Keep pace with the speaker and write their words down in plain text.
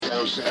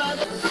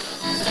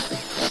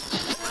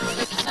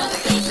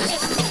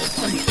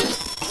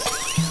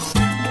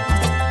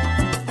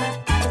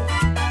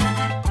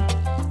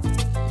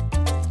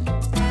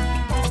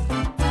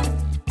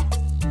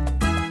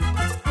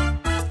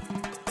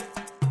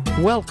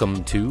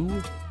Welcome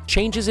to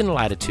Changes in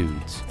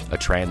Latitudes, a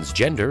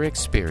transgender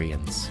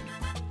experience.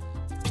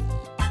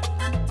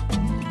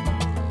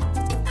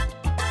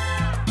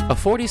 A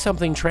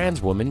 40-something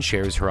trans woman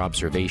shares her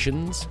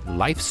observations,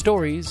 life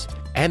stories,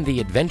 and the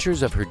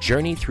adventures of her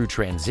journey through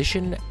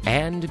transition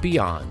and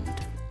beyond.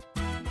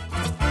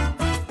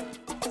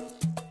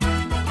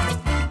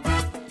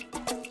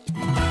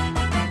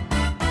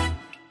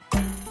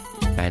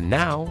 And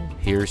now,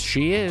 here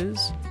she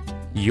is,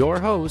 your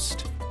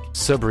host,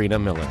 Sabrina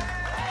Miller.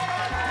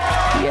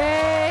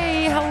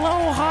 Yay!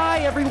 Hello,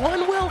 hi,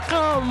 everyone.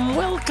 Welcome.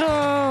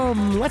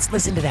 Let's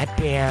listen to that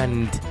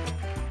band.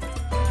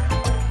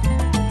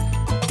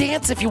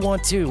 Dance if you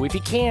want to, if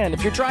you can.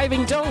 If you're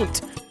driving,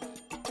 don't.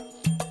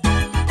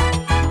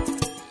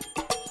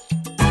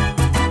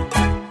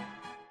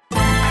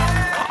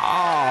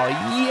 Oh,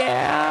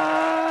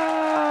 yeah.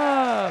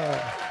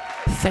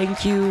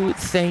 Thank you.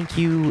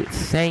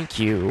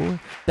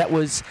 That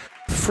was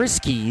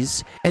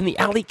Friskies and the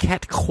Alley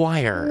Cat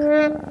Choir.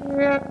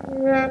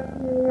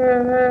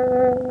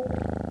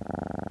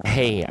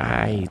 Hey,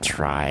 I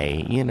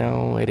try. You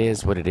know, it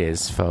is what it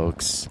is,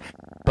 folks.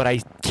 But I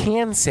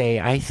can say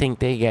I think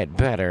they get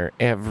better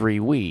every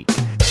week.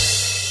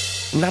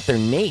 Not their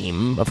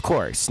name, of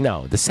course.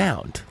 No, the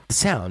sound.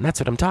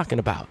 That's what I'm talking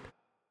about.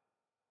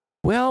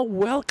 Well,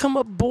 welcome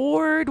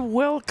aboard.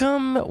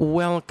 Welcome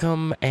one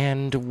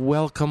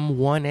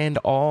and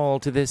all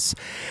to this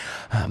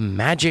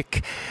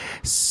magic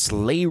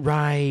sleigh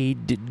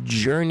ride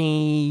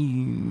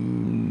journey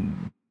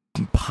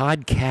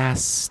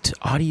podcast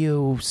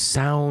audio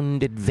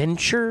sound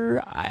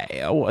adventure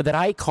that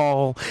I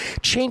call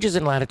Changes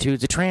in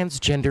Latitudes, a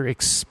transgender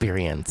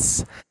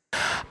experience.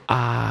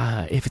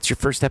 If it's your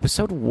first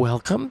episode,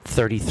 welcome.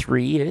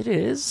 33 it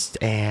is,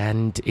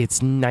 and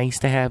it's nice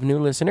to have new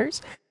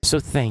listeners, so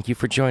thank you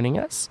for joining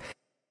us.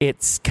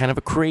 It's kind of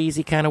a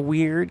crazy, kind of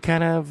weird,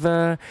 kind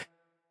of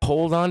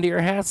hold on to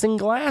your hats and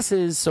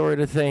glasses sort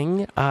of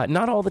thing.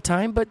 Not all the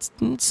time, but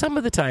some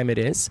of the time it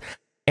is.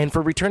 And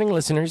for returning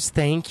listeners,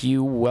 thank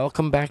you.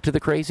 Welcome back to the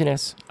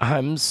craziness.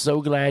 I'm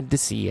so glad to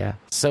see you.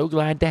 So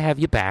glad to have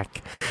you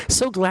back.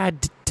 So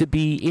glad to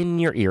be in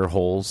your ear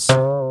holes.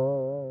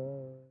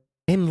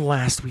 In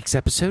last week's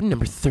episode,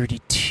 number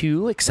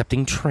 32,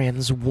 Accepting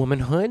Trans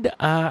Womanhood,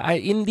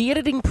 in the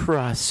editing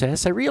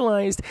process, I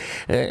realized,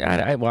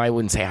 I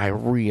wouldn't say I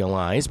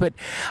realized, but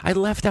I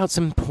left out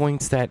some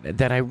points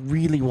that I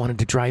really wanted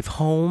to drive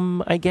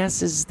home, I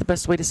guess is the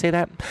best way to say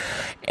that.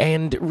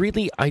 And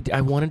really,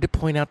 I wanted to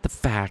point out the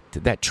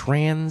fact that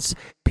trans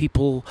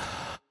people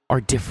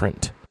are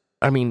different.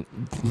 I mean,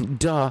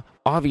 duh,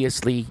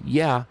 obviously,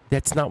 yeah,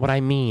 that's not what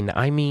I mean.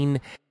 I mean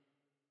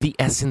the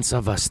essence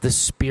of us, the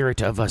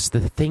spirit of us,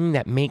 the thing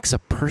that makes a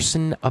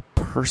person,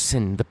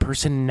 the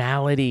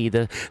personality,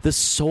 the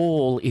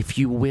soul, if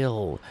you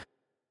will,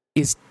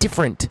 is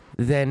different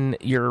than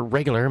your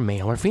regular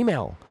male or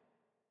female.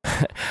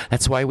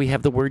 That's why we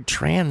have the word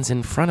trans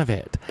in front of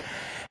it.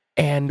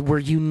 And we're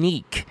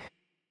unique.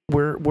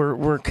 We're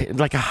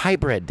like a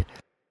hybrid,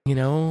 you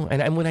know?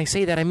 And when I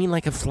say that, I mean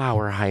like a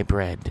flower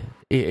hybrid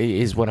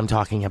is what I'm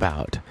talking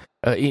about.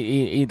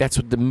 That's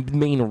what the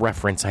main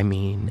reference I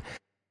mean.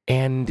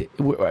 And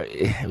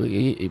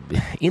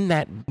in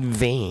that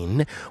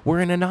vein, we're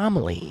an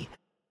anomaly.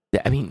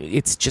 I mean,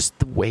 it's just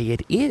the way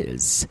it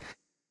is.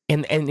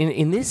 And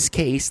in this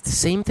case, the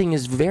same thing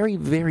is very,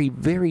 very,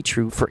 very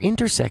true for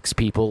intersex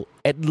people,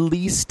 at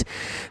least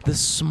the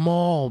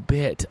small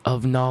bit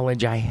of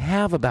knowledge I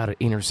have about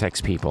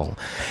intersex people,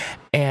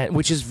 and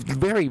which is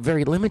very,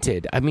 very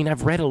limited. I mean,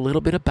 I've read a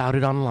little bit about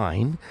it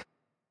online.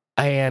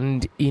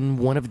 And in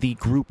one of the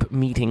group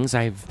meetings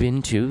I've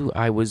been to,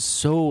 I was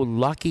so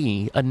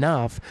lucky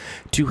enough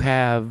to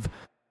have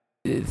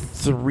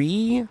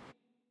 3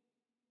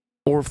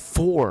 or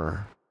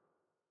 4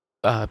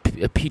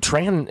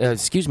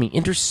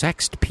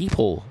 intersexed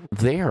people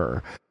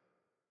there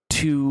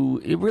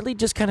to really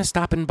just kind of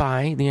stopping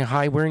by. You know,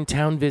 hi, we're in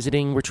town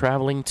visiting, we're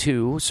traveling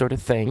too, sort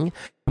of thing.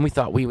 And we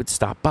thought we would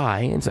stop by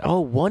and say,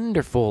 oh,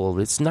 wonderful,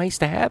 it's nice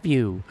to have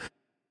you.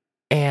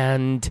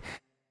 And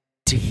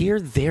to hear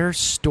their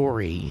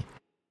story,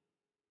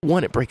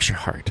 one, it breaks your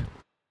heart.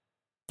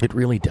 It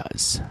really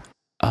does.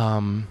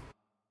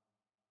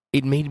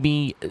 It made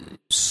me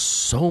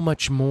so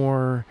much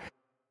more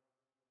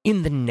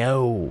in the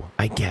know,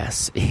 I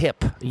guess.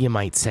 Hip, you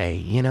might say.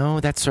 You know,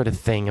 that sort of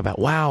thing about,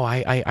 wow,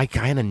 I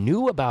kind of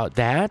knew about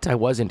that. I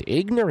wasn't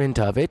ignorant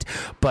of it.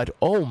 But,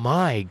 oh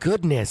my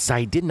goodness,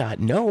 I did not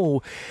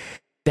know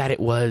that it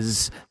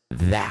was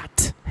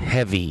that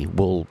heavy,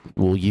 we'll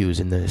use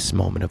in this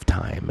moment of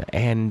time.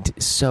 And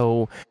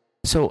so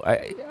So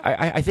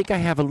I think I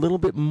have a little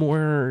bit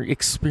more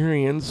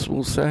experience,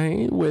 we'll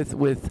say, with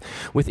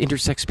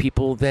intersex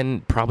people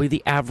than probably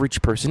the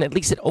average person, at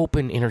least an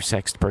open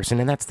intersex person.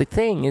 And that's the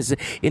thing, is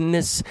in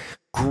this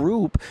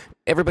group,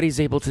 everybody's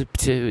able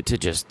to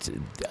just,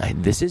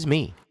 this is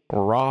me,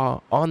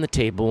 raw, on the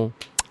table,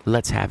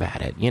 let's have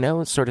at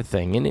it, sort of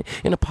thing,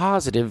 in a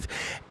positive,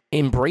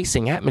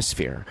 embracing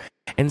atmosphere.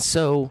 And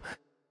so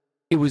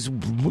it was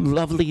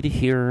lovely to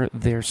hear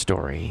their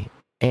story.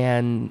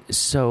 And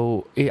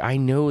so I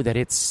know that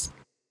it's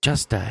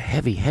just a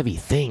heavy, heavy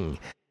thing.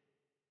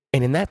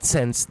 And in that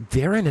sense,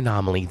 they're an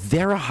anomaly.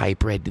 They're a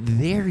hybrid.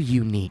 They're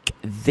unique.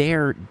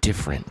 They're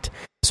different.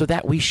 So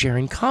that we share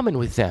in common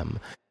with them.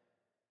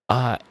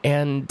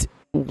 And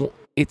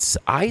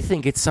I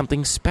think it's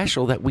something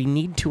special that we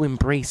need to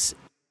embrace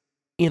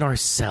in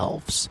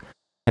ourselves.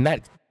 And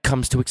that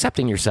comes to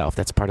accepting yourself.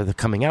 That's part of the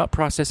coming out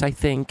process, I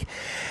think.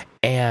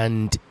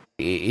 And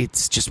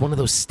it's just one of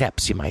those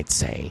steps, you might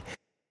say.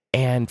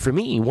 And for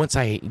me, once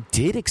I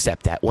did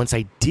accept that, once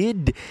I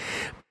did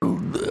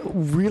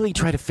really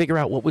try to figure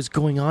out what was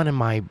going on in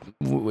my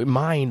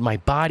mind, my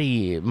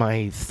body,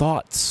 my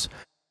thoughts,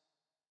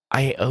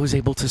 I was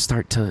able to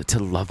start to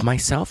love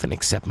myself and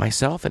accept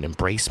myself and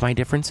embrace my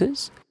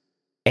differences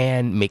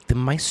and make them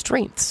my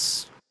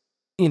strengths,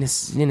 in a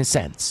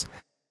sense.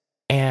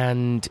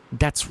 And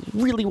that's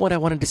really what I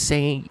wanted to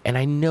say. And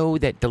I know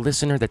that the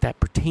listener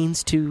that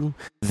pertains to,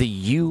 the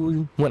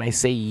you, when I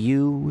say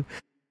you,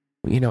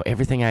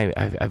 everything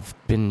I've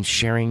been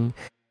sharing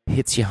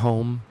hits you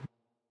home.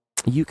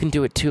 You can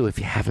do it too if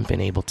you haven't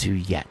been able to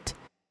yet.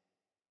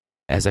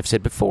 As I've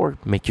said before,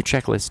 make your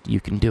checklist. You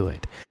can do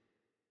it.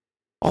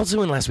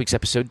 Also, in last week's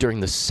episode, during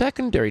the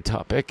secondary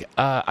topic,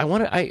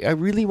 I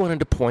really wanted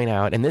to point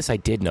out, and this I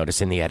did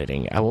notice in the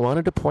editing, I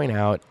wanted to point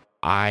out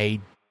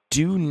I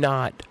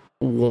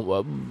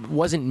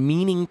wasn't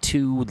meaning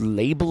to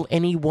label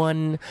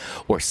anyone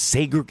or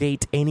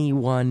segregate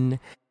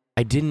anyone.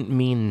 I didn't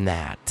mean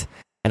that.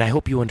 And I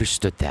hope you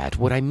understood that.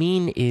 What I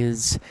mean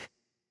is,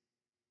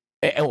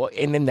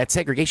 and then that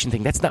segregation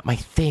thing, that's not my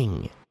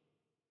thing.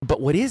 But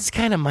what is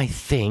kind of my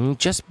thing,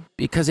 just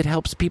because it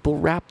helps people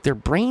wrap their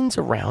brains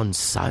around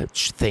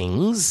such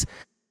things,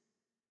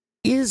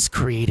 is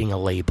creating a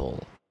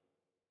label.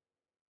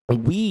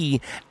 We,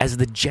 as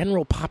the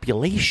general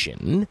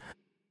population,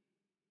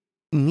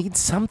 need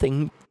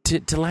something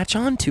to latch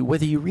on to,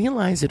 whether you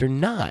realize it or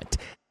not.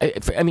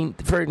 I mean,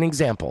 for an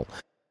example,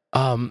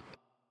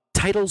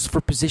 titles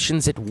for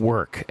positions at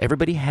work.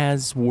 Everybody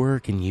has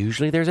work, and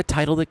usually there's a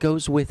title that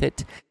goes with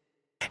it.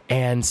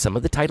 And some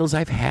of the titles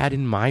I've had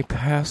in my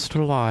past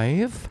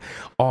life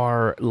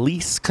are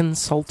lease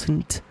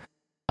consultant,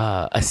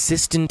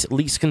 assistant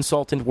lease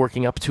consultant,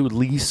 working up to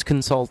lease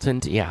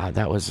consultant. Yeah,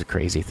 that was a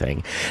crazy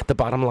thing. The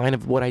bottom line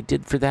of what I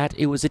did for that,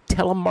 it was a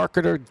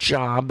telemarketer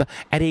job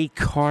at a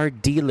car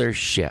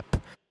dealership.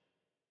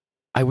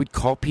 I would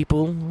call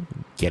people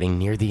getting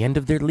near the end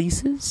of their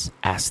leases,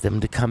 ask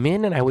them to come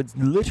in, and I would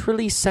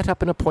literally set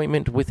up an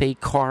appointment with a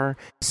car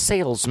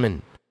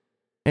salesman.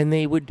 And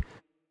they would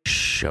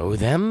show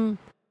them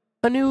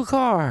a new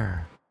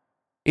car.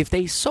 If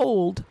they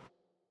sold,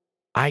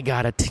 I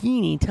got a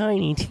teeny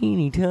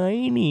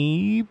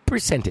tiny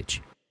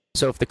percentage.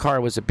 So if the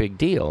car was a big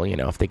deal,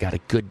 if they got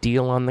a good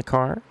deal on the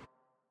car,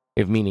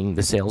 meaning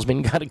the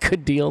salesman got a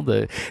good deal,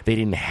 they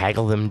didn't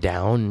haggle them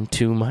down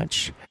too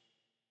much,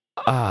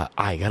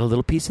 I got a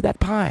little piece of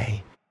that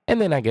pie. And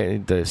then I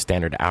got the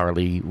standard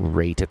hourly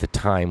rate at the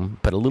time,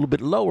 but a little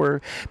bit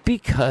lower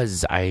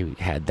because I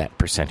had that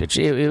percentage.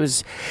 It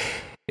was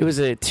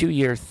a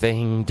 2-year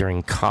thing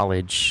during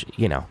college,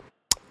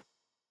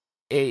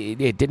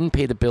 It didn't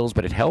pay the bills,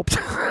 but it helped.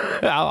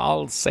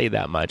 I'll say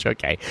that much.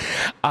 Okay.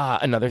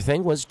 Another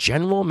thing was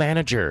general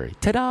manager.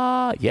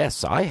 Ta-da!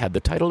 Yes, I had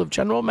the title of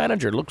general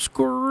manager. Looks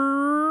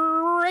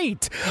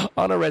great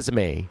on a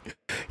resume.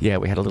 Yeah,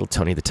 we had a little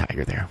Tony the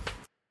Tiger there.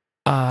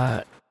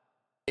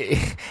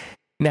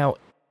 Now,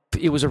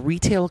 it was a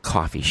retail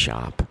coffee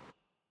shop,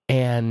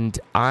 and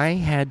I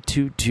had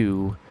to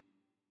do...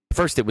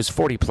 First, it was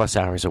 40-plus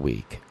hours a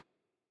week,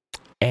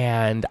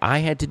 and I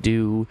had to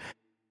do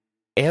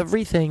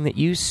everything that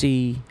you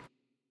see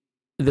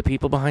the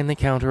people behind the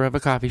counter of a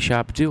coffee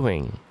shop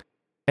doing.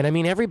 And I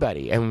mean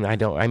everybody. And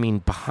I mean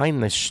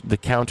behind the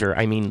counter,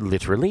 I mean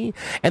literally.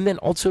 And then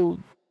also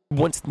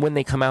when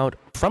they come out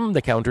from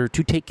the counter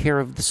to take care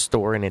of the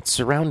store and its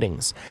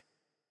surroundings.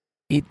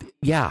 It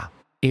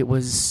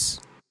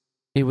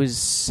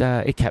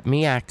kept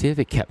me active.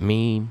 It kept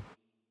me,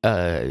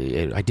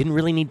 I didn't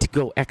really need to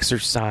go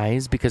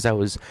exercise because I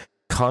was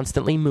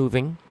constantly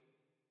moving.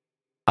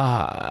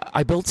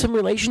 I built some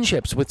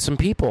relationships with some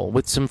people,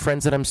 with some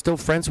friends that I'm still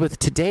friends with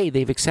today.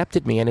 They've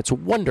accepted me, and it's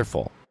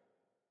wonderful.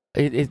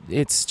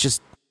 It's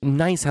just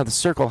nice how the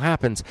circle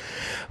happens.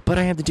 But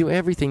I had to do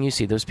everything you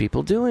see those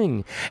people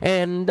doing.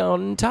 And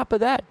on top of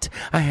that,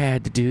 I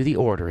had to do the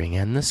ordering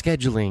and the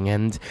scheduling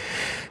and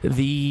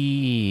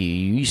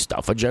the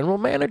stuff a general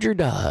manager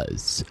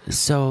does.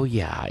 So,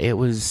 yeah, it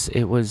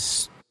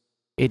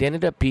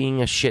ended up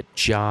being a shit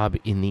job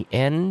in the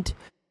end.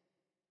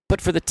 But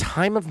for the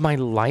time of my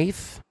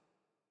life,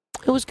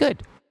 it was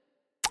good.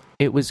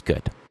 It was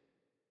good.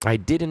 I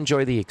did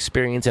enjoy the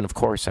experience, and of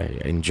course, I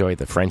enjoy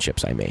the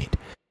friendships I made.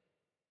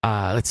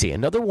 Let's see,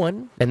 another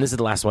one, and this is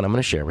the last one I'm going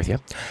to share with you.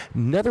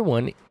 Another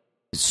one,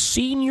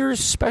 senior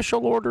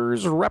special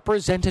orders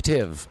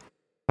representative.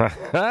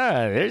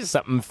 There's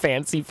something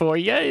fancy for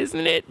you,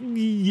 isn't it?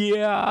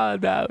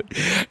 Yeah.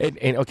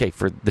 And okay,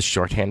 for the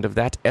shorthand of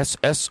that,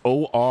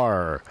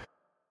 SSOR.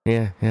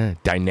 Yeah.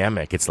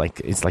 Dynamic. It's like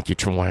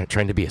you're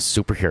trying to be a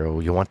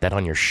superhero. You want that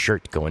on your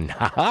shirt going,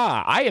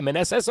 ha, I am an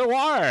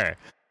SSOR.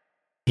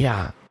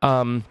 Yeah.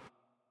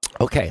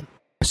 Okay.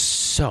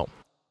 So,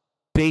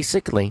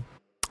 basically,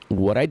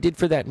 what I did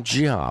for that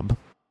job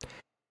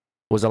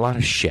was a lot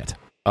of shit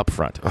up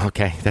front.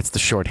 Okay, that's the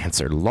short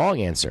answer.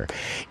 Long answer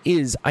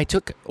is I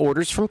took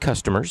orders from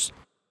customers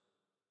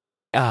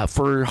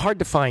for hard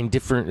to find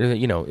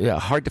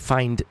hard to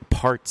find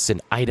parts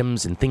and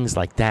items and things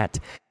like that.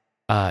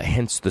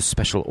 Hence the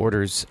special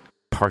orders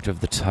part of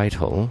the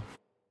title.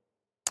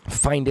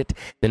 Find it,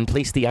 then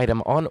place the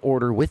item on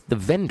order with the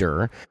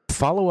vendor,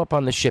 follow up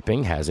on the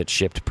shipping, has it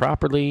shipped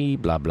properly,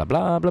 blah, blah,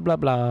 blah, blah, blah,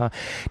 blah.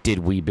 Did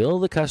we bill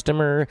the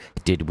customer?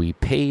 Did we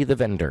pay the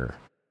vendor?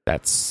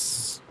 That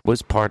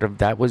was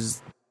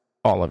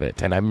all of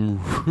it. And I'm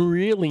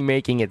really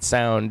making it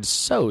sound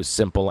so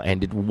simple,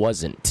 and it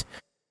wasn't.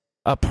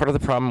 Part of the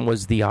problem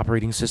was the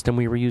operating system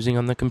we were using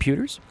on the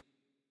computers.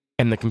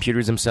 And the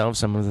computers themselves,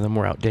 some of them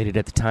were outdated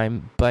at the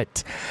time,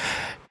 but...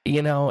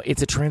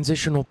 it's a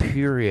transitional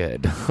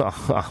period.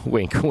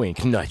 Wink,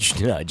 wink,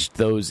 nudge, nudge.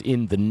 Those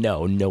in the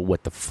know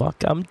what the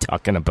fuck I'm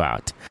talking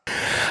about.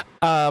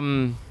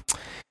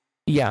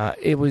 Yeah,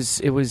 it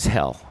was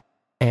hell.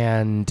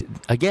 And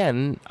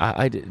again,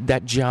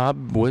 that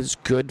job was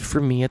good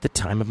for me at the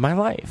time of my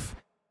life.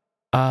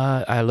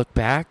 I look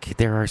back,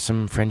 there are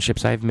some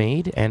friendships I've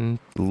made and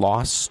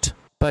lost,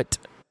 but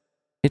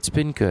it's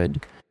been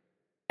good.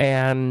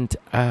 And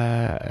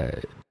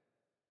part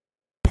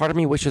of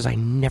me wishes I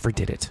never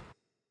did it,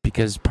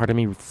 because part of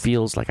me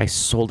feels like I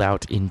sold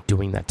out in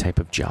doing that type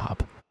of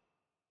job.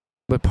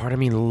 But part of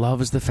me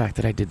loves the fact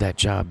that I did that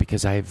job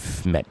because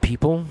I've met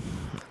people.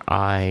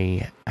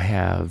 I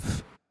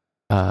have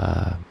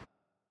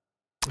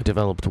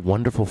developed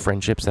wonderful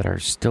friendships that are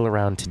still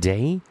around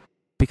today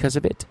because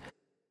of it.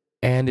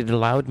 And it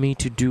allowed me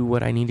to do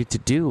what I needed to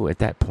do at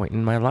that point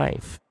in my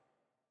life.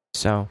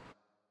 So...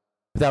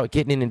 without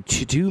getting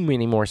into too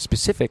many more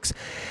specifics,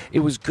 it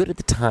was good at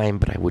the time,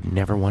 but I would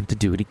never want to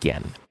do it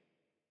again.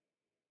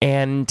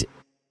 And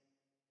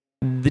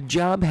the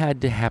job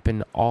had to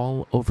happen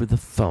all over the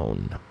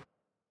phone.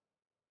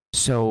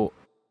 So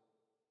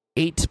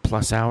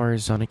 8+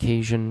 hours on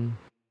occasion,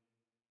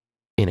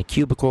 in a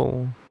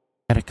cubicle,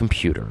 at a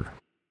computer.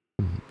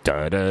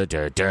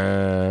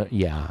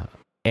 Yeah.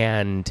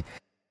 And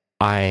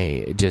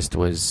I just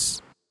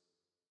was...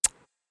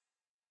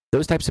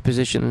 those types of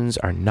positions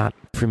are not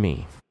for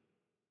me.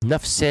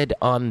 Enough said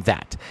on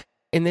that.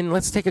 And then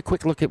let's take a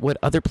quick look at what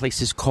other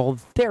places call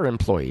their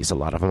employees. A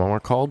lot of them are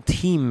called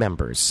team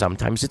members.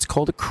 Sometimes it's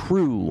called a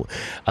crew.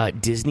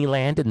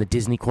 Disneyland and the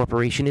Disney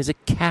Corporation is a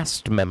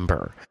cast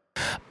member.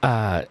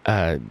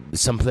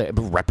 Some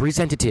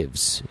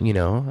representatives,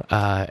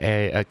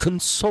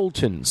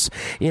 consultants.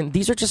 And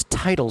these are just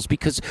titles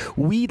because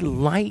we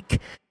like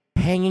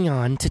hanging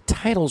on to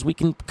titles. We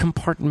can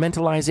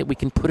compartmentalize it. We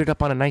can put it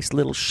up on a nice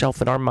little shelf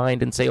in our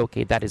mind and say,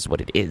 okay, that is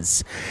what it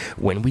is.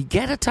 When we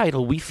get a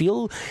title, we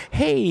feel,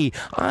 hey,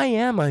 I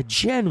am a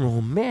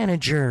general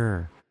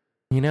manager.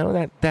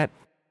 That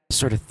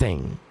sort of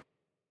thing.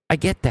 I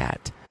get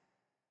that.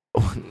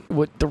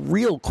 What the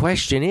real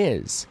question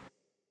is,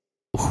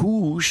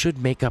 who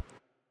should make up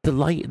the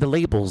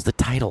labels, the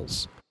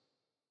titles?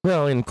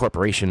 Well, the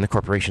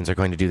corporations are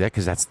going to do that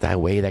because that's the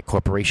way that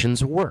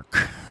corporations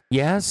work.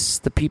 Yes,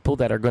 the people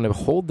that are going to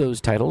hold those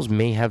titles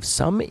may have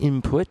some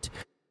input,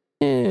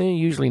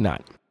 usually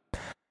not.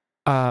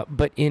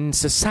 But in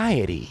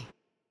society,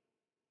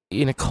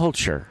 in a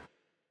culture,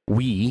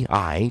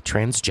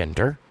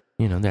 transgender,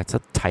 that's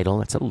a title,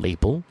 that's a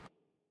label.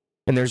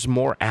 And there's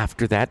more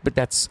after that, but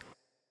that's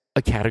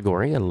a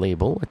category, a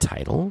label, a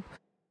title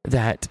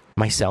that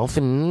myself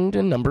and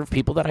a number of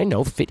people that I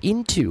know fit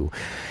into.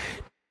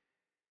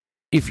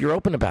 If you're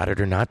open about it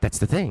or not, that's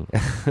the thing.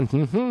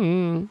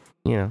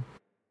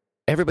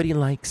 Everybody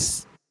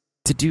likes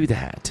to do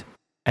that.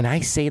 And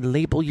I say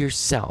label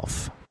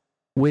yourself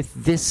with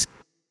this,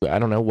 I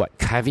don't know what,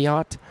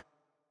 caveat.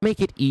 Make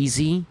it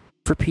easy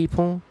for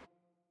people.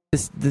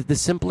 The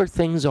simpler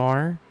things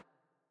are,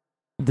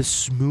 the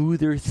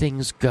smoother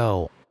things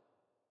go,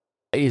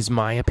 is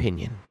my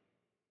opinion.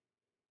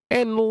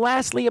 And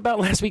lastly, about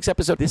last week's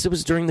episode, this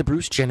was during the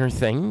Bruce Jenner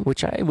thing,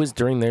 which I was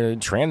during the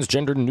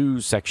transgender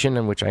news section,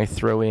 in which I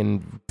throw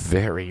in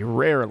very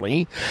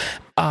rarely.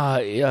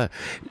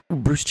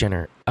 Bruce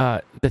Jenner,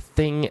 the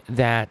thing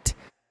that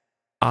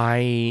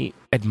I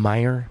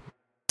admire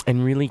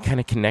and really kind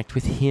of connect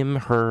with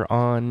her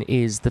on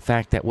is the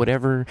fact that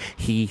whatever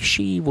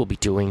she will be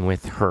doing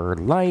with her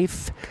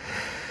life,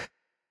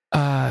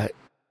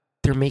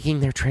 they're making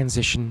their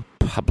transition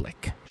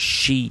public.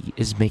 She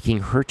is making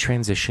her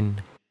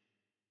transition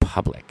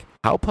public.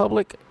 How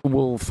public?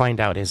 We'll find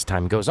out as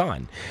time goes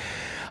on.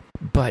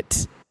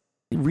 But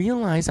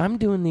realize I'm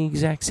doing the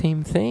exact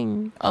same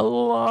thing. A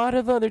lot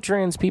of other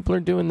trans people are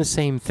doing the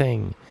same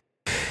thing.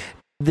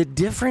 The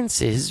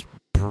difference is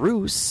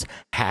Bruce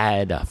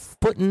had a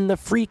foot in the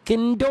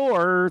freaking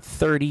door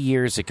 30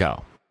 years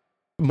ago.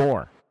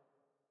 More.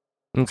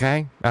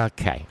 Okay?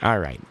 Okay. All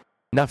right.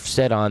 Enough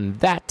said on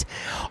that.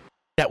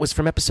 That was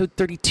from episode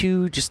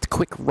 32. Just a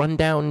quick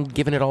rundown,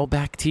 giving it all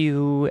back to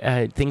you.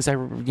 Things I,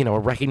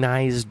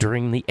 recognized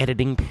during the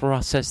editing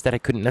process that I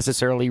couldn't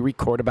necessarily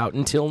record about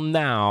until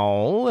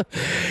now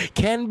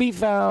can be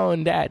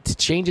found at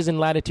Changes in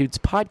Latitudes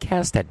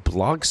podcast at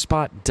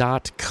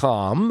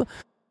blogspot.com.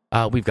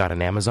 We've got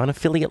an Amazon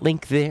affiliate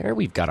link there.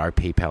 We've got our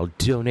PayPal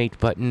donate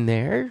button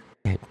there.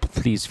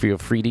 Please feel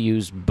free to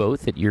use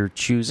both at your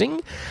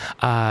choosing.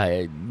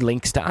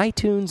 Links to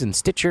iTunes and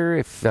Stitcher.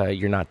 If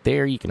you're not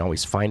there, you can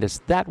always find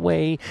us that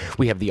way.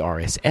 We have the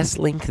RSS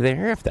link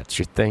there if that's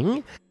your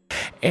thing.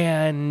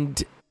 And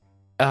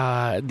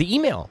the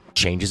email,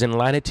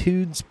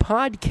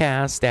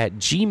 changesinlatitudespodcast at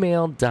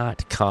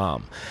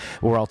gmail.com.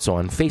 We're also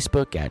on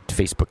Facebook at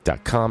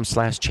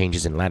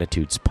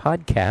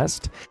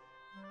facebook.com/changesinlatitudespodcast.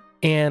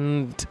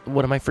 And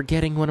what am I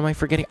forgetting?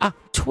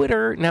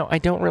 Twitter. Now, I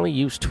don't really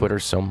use Twitter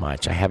so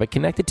much. I have it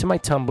connected to my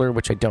Tumblr,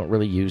 which I don't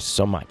really use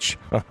so much.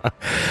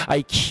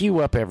 I queue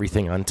up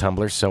everything on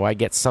Tumblr, so I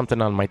get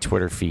something on my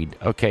Twitter feed.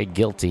 Okay,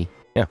 guilty.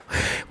 Yeah.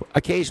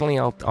 Occasionally,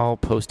 I'll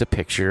post a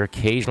picture.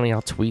 Occasionally,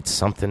 I'll tweet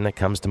something that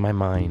comes to my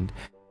mind.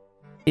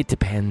 It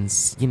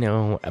depends,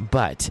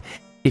 But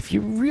if you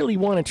really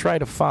want to try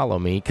to follow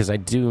me, because I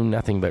do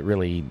nothing but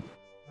really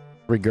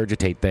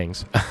regurgitate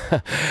things,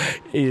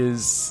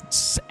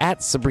 is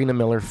at Sabrina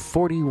Miller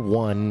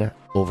 41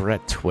 over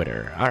at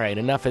Twitter. All right,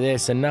 enough of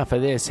this.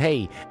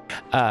 Hey,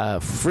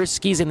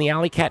 Frisky's in the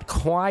Alley Cat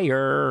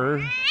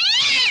Choir.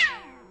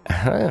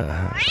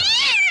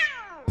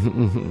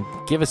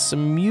 Give us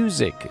some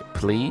music,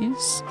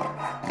 please.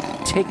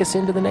 Take us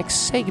into the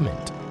next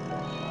segment.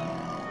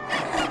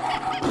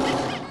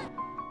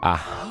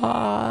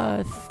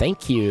 Aha,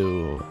 thank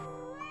you.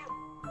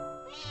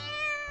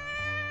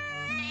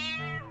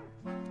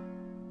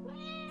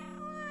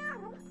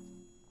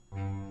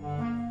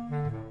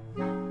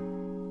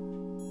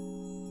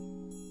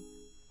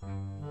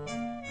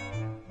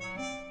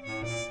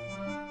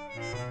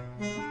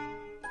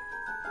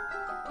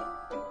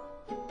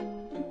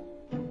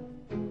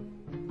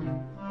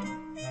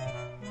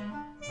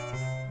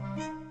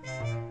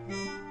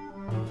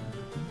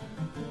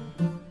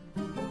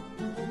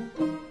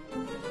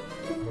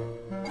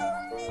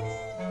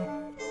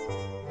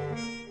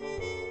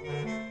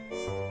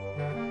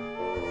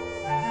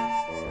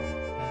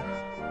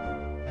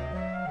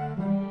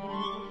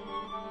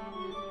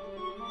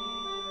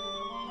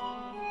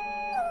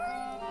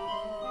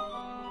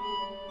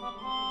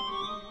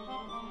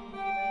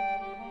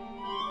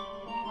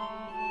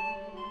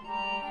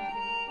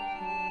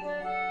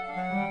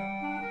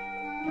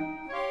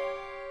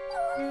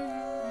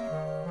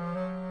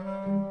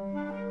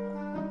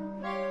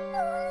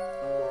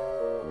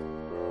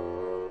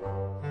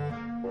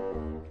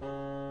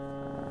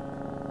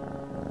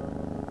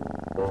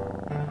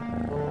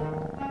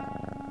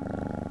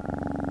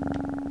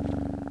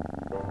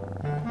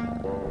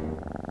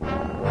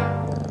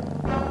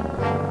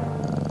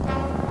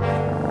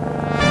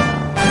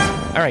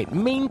 All right,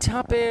 main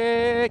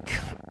topic.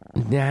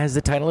 As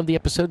the title of the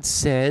episode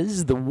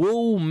says, The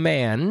Woe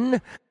Man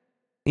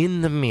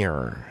in the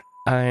Mirror.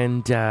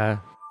 And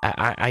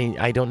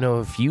I don't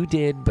know if you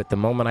did, but the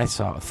moment I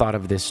thought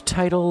of this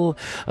title,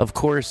 of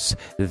course,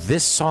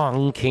 this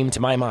song came to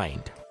my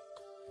mind.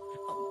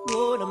 I'm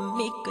gonna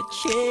make a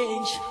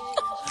change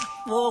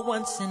for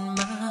once in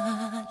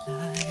my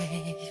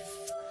life.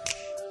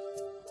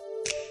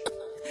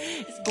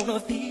 It's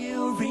gonna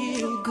feel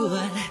real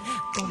good.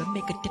 Gonna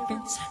make a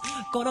difference.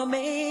 Gonna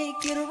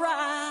make it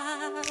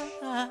right.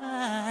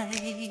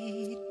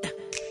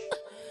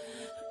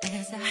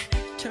 As I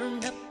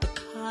turn up the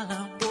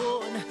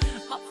collarbone,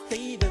 my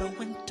favorite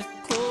winter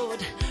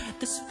coat.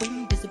 This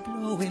wind is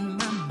blowing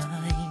my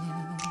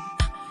mind.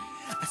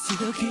 I see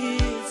the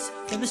kids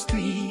in the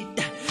street,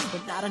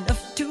 but not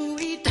enough to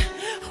eat.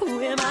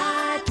 Who am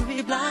I to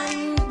be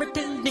blind,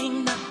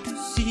 pretending not to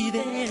see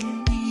their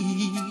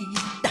need?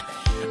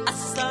 A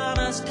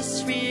son's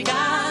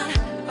disregard,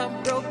 a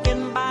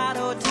broken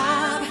bottle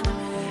top,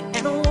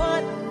 and a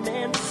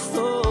one-man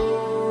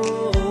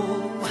soul.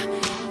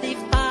 They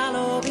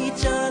follow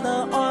each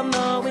other on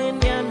the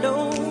wind,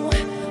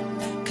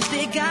 cause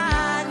they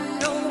got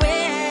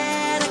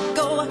nowhere to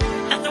go.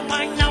 That's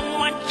why I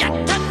want you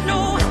to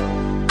know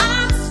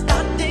I'm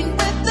starting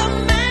with the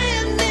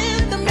man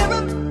in the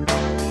mirror.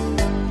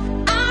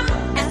 I'm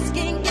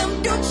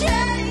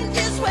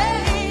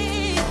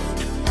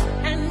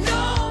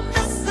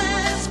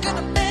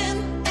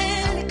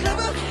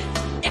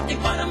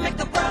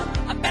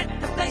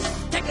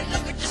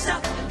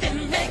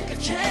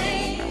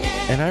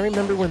And I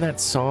remember when that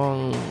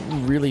song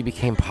really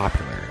became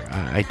popular.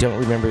 I don't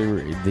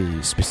remember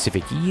the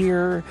specific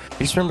year. I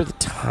just remember the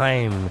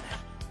time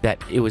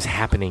that it was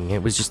happening.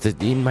 It was just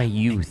in my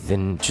youth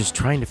and just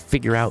trying to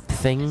figure out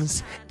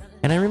things.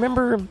 And I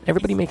remember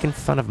everybody making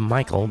fun of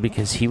Michael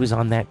because he was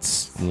on that,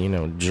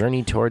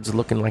 journey towards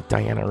looking like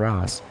Diana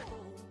Ross.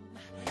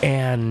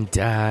 And,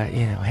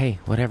 hey,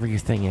 whatever your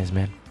thing is,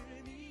 man.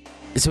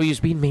 So he was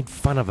being made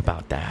fun of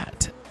about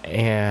that.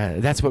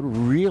 And that's what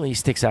really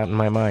sticks out in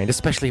my mind,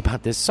 especially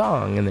about this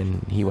song. And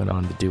then he went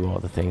on to do all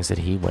the things that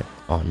he went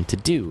on to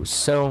do.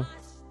 So,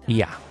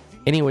 yeah.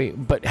 Anyway,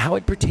 but how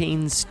it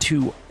pertains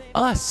to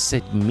us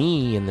and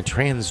me and the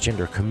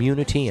transgender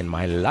community and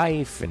my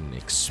life and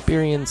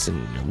experience and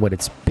what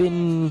it's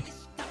been.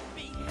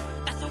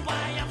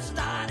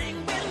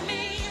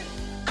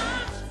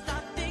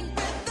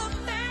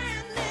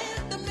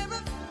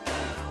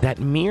 That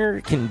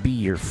mirror can be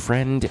your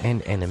friend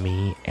and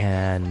enemy,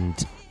 and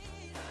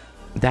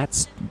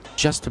that's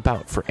just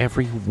about for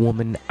every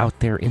woman out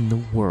there in the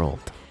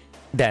world.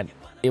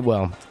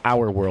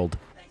 Our world.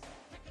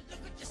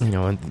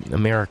 In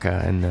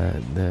America and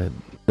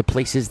the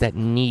places that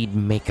need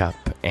makeup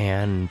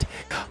and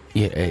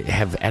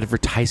have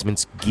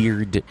advertisements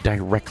geared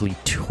directly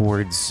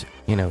towards,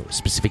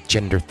 specific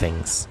gender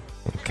things.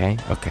 Okay?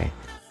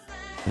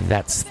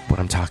 That's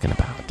what I'm talking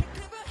about.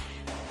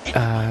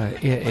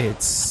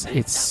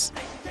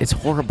 It's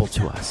horrible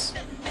to us.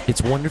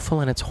 It's wonderful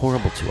and it's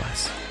horrible to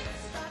us.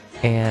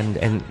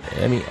 And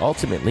I mean,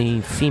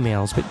 ultimately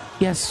females, but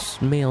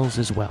yes, males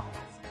as well.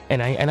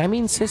 And I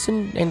mean cis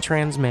and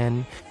trans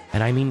men,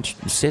 and I mean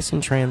cis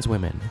and trans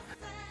women.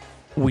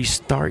 We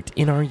start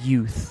in our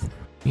youth,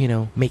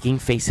 making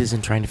faces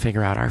and trying to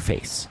figure out our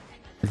face.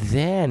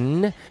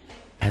 Then,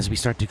 as we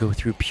start to go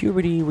through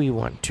puberty, we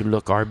want to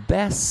look our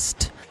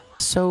best.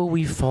 So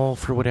we fall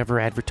for whatever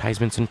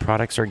advertisements and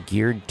products are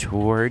geared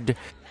toward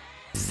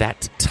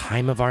that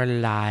time of our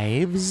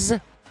lives.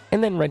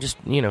 And then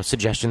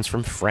suggestions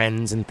from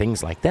friends and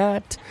things like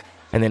that.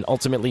 And then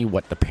ultimately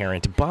what the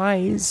parent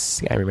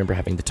buys. I remember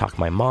having to talk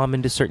my mom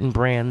into certain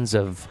brands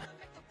of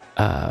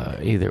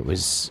either it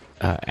was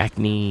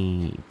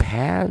acne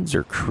pads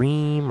or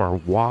cream or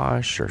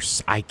wash, or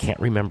I can't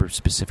remember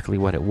specifically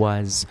what it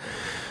was.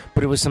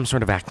 But it was some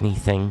sort of acne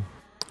thing.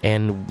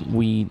 And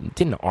we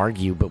didn't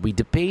argue, but we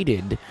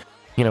debated,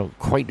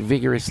 quite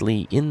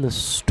vigorously in the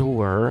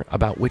store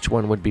about which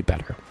one would be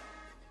better.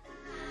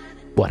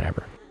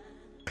 Whatever.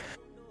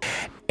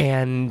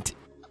 And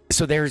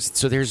so there's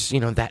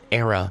that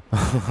era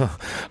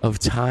of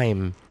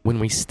time when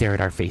we stare at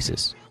our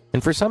faces.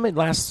 And for some it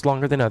lasts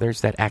longer than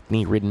others, that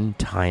acne-ridden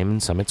time,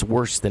 and some it's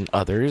worse than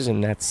others,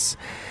 and that's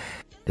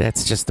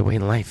just the way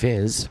life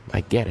is.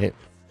 I get it.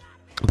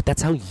 But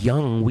that's how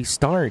young we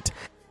start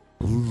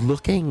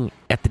looking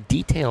at the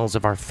details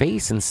of our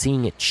face and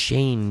seeing it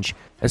change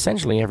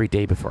essentially every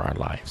day before our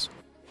lives.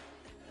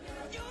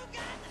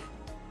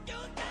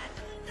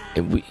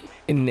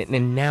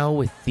 And now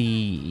with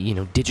the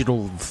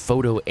digital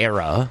photo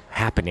era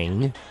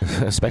happening,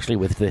 especially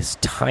with this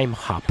time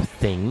hop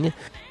thing,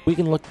 we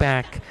can look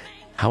back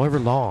however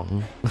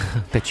long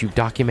that you've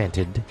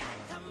documented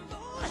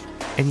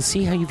and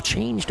see how you've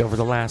changed over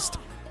the last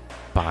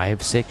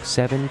 5, 6,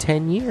 7,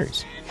 10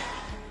 years.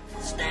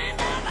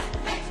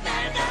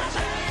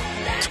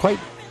 It's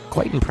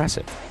quite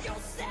impressive.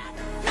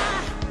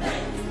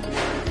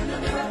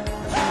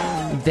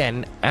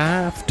 Then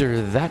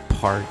after that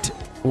part,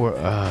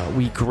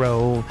 we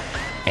grow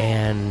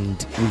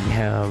and we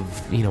have,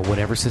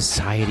 whatever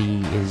society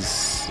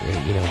is,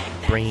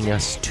 bringing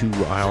us to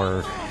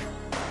our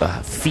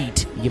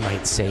feet, you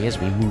might say, as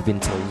we move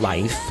into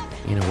life,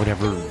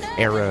 whatever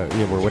era,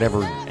 or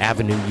whatever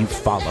avenue you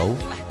follow.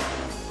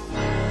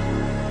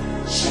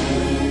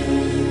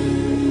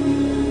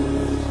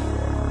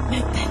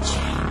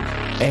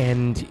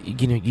 And,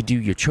 you do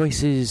your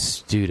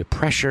choices due to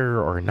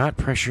pressure or not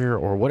pressure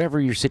or whatever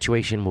your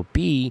situation will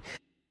be.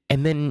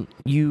 And then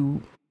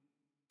you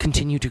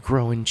continue to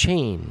grow and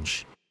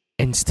change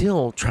and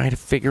still try to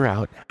figure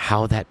out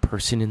how that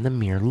person in the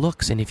mirror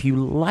looks and if you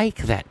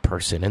like that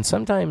person. And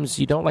sometimes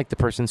you don't like the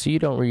person, so you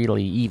don't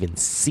really even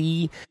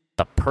see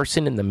the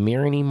person in the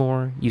mirror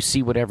anymore. You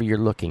see whatever you're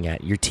looking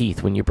at. Your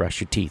teeth when you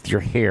brush your teeth,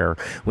 your hair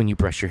when you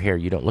brush your hair.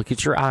 You don't look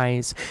at your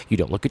eyes. You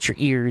don't look at your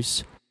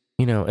ears.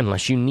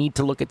 Unless you need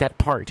to look at that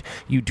part,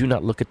 you do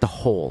not look at the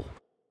whole.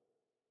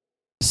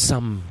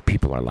 Some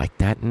people are like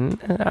that, and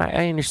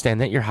I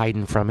understand that you're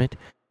hiding from it.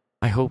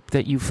 I hope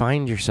that you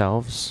find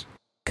yourselves,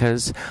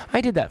 because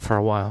I did that for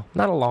a while.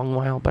 Not a long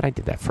while, but I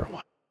did that for a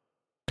while.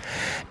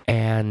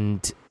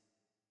 And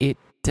it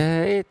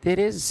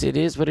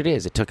is what it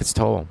is. It took its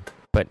toll,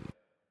 but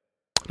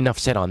enough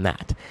said on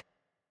that.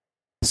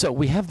 So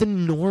we have the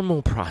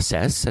normal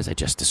process, as I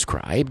just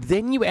described.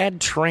 Then you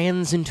add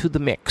trans into the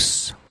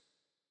mix.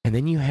 And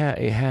then you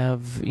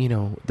have,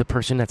 the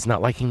person that's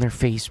not liking their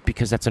face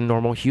because that's a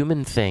normal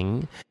human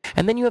thing.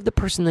 And then you have the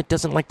person that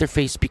doesn't like their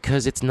face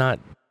because it's not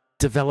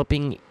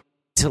developing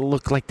to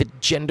look like the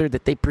gender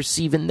that they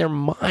perceive in their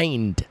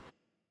mind.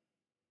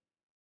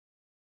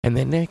 And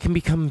then it can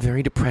become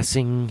very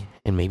depressing,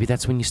 and maybe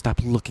that's when you stop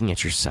looking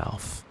at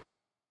yourself.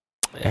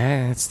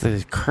 It's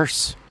the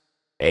curse.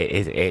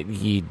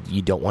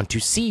 You don't want to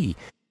see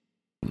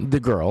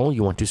the girl,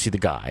 you want to see the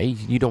guy.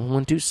 You don't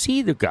want to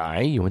see the guy,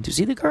 you want to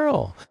see the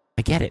girl.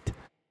 I get it.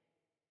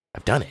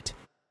 I've done it.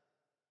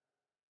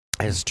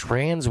 As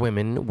trans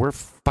women, we're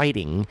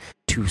fighting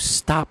to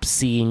stop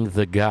seeing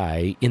the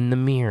guy in the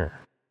mirror.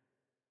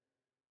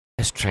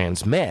 As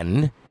trans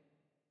men,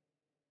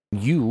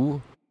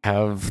 you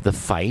have the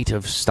fight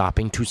of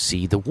stopping to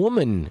see the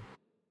woman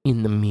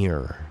in the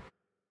mirror.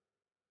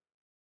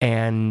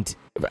 And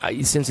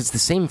since it's the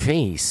same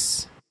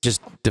face,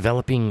 just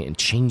developing and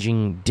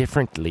changing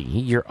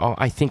differently,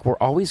 I think we're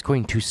always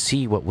going to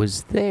see what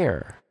was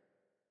there,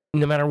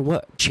 no matter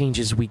what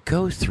changes we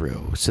go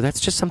through. So that's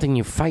just something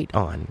you fight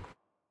on.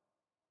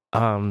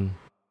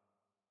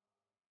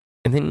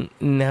 And then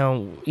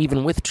now,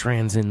 even with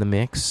trans in the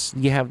mix,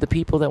 you have the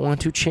people that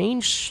want to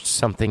change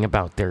something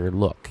about their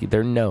look,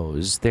 their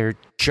nose, their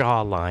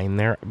jawline,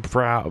 their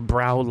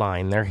brow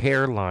line, their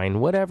hairline,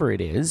 whatever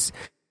it is.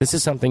 This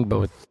is something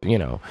both,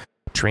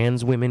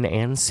 trans women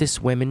and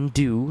cis women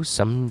do.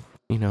 Some,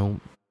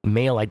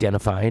 male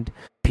identified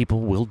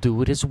people will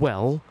do it as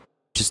well,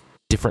 just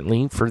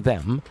differently for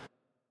them.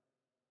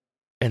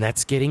 And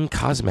that's getting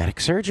cosmetic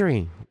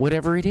surgery.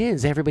 Whatever it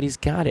is, everybody's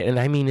got it. And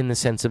I mean in the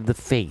sense of the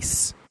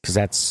face, because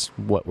that's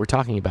what we're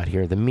talking about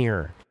here, the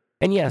mirror.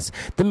 And yes,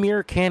 the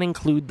mirror can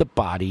include the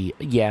body.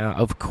 Yeah,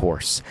 of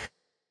course.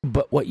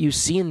 But what you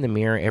see in the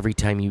mirror every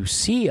time you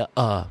see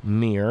a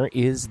mirror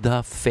is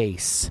the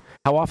face.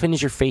 How often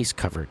is your face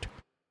covered?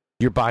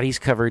 Your body's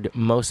covered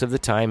most of the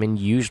time, and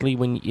usually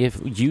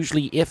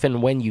if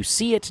and when you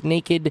see it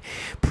naked,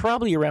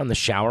 probably around the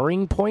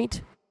showering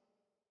point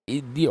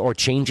or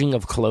changing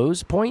of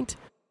clothes point.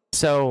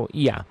 So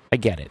yeah, I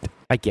get it.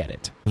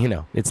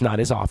 It's not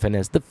as often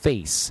as the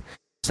face.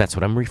 So that's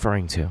what I'm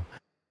referring to.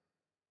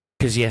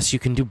 Because yes, you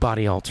can do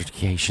body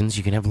alterations.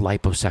 You can have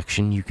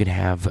liposuction. You could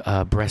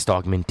have breast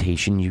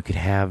augmentation. You could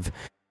have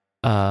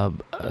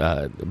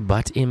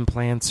butt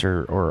implants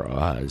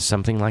or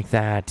something like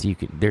that.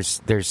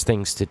 There's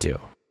things to do.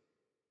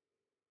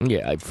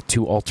 Yeah,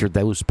 to alter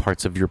those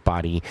parts of your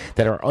body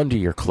that are under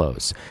your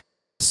clothes.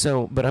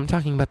 So, but I'm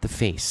talking about the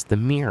face, the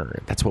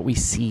mirror. That's what we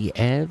see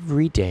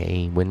every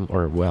day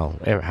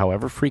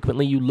however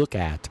frequently you look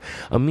at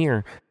a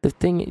mirror.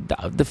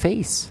 The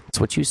face. It's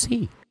what you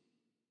see.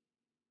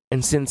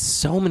 And since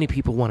so many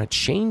people want to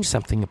change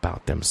something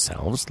about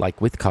themselves,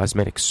 like with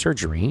cosmetic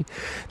surgery,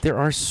 there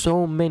are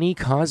so many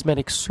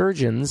cosmetic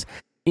surgeons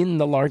in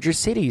the larger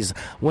cities.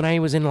 When I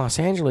was in Los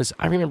Angeles,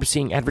 I remember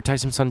seeing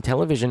advertisements on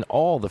television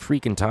all the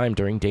freaking time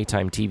during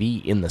daytime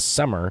TV in the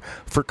summer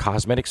for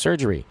cosmetic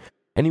surgery.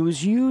 And he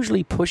was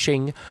usually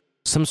pushing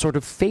some sort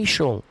of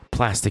facial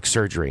plastic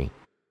surgery.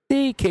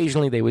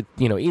 Occasionally they would,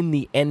 in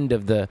the end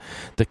of the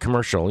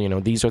commercial,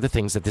 these are the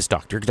things that this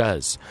doctor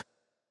does.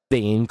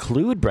 They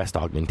include breast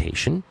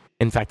augmentation.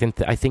 In fact,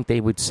 I think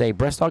they would say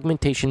breast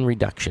augmentation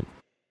reduction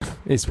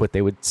is what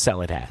they would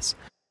sell it as.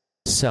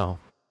 So,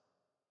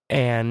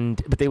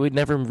 but they would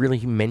never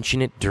really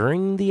mention it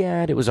during the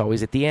ad. It was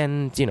always at the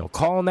end,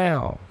 call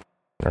now,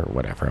 or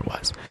whatever it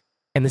was.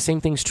 And the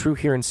same thing's true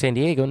here in San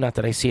Diego. Not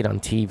that I see it on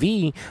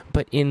TV,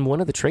 but in one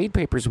of the trade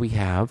papers we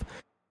have,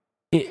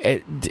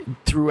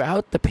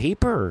 throughout the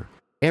paper,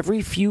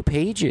 every few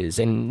pages,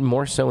 and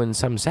more so in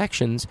some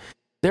sections,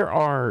 there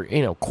are,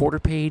 quarter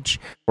page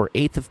or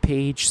eighth of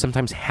page,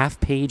 sometimes half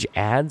page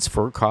ads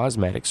for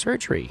cosmetic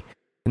surgery.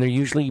 And they're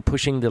usually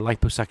pushing the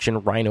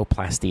liposuction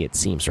rhinoplasty, it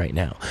seems right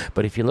now.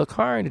 But if you look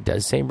hard, it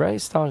does say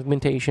breast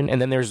augmentation.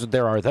 And then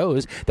there are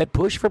those that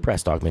push for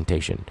breast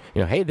augmentation.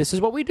 Hey, this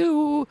is what we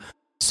do.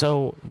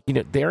 So,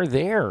 they're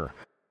there.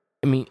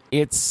 I mean,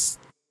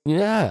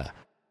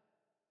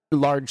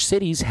 large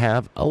cities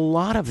have a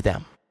lot of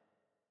them.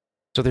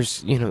 So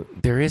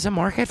there is a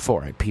market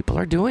for it. People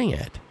are doing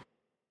it.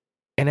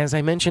 And as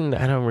I mentioned,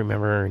 I don't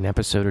remember an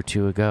episode or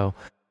two ago,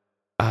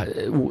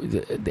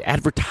 the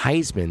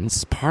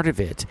advertisements, part of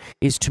it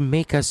is to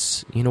make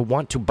us,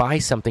 want to buy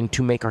something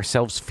to make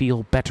ourselves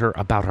feel better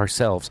about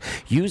ourselves.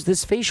 Use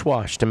this face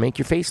wash to make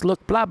your face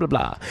look blah, blah,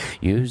 blah.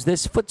 Use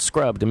this foot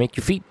scrub to make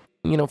your feet,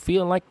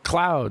 feel like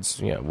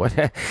clouds.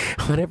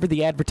 Whatever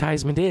the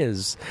advertisement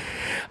is.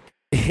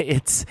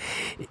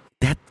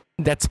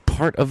 That's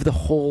part of the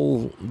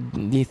whole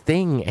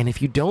thing. And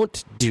if you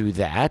don't do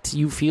that,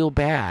 you feel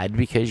bad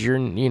because you're,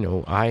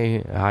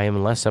 I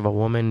am less of a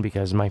woman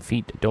because my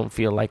feet don't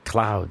feel like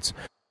clouds.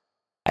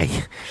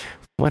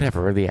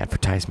 Whatever the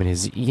advertisement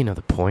is,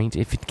 the point.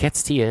 If it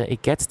gets to you,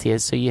 it gets to you.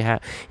 So you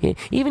have,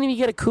 even if you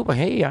get a coupon,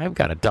 hey, I've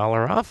got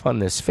 $1 off on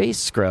this face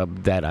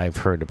scrub that I've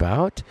heard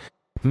about.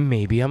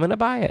 Maybe I'm going to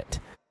buy it.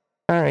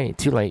 All right,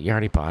 too late. You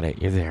already bought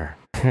it. You're there.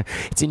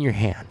 It's in your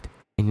hand.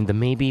 And the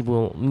maybe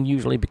will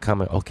usually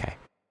become okay.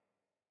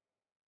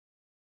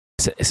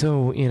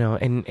 So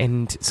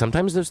and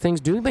sometimes those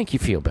things do make you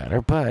feel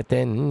better, but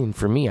then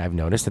for me, I've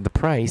noticed that the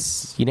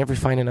price, you never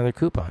find another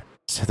coupon.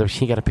 So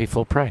you got to pay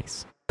full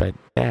price. But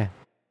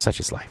such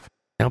is life.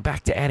 Now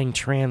back to adding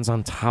trans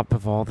on top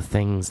of all the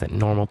things that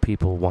normal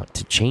people want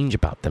to change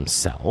about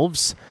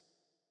themselves.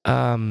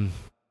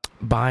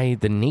 By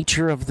the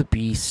nature of the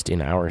beast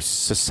in our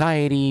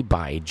society,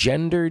 by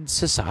gendered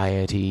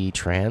society,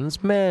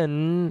 trans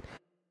men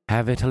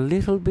have it a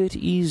little bit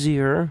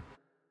easier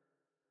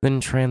than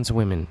trans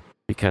women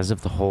because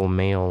of the whole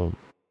male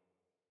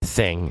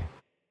thing.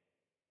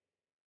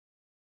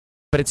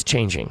 But it's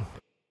changing.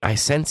 I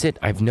sense it.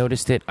 I've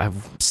noticed it.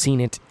 I've seen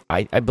it.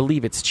 I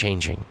believe it's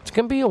changing. It's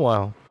going to be a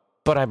while,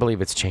 but I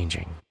believe it's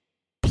changing.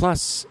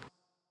 Plus,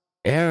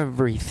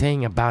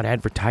 everything about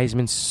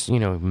advertisements,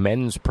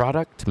 men's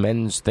product,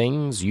 men's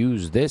things,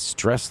 use this,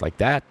 dress like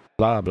that,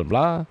 blah, blah,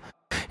 blah,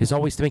 is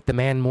always to make the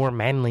man more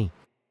manly.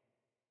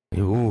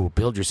 Ooh,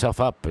 build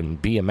yourself up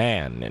and be a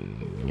man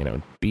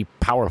and, be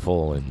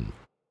powerful and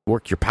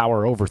work your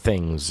power over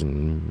things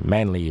and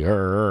manly,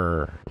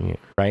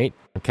 right?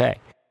 Okay.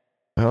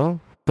 Well,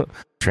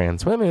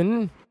 trans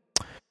women,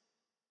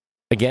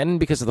 again,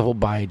 because of the whole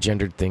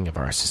bi-gendered thing of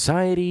our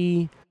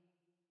society,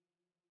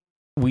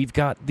 we've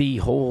got the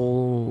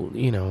whole,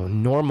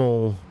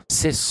 normal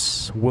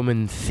cis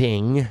woman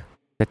thing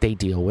that they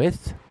deal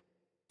with.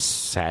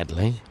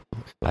 Sadly,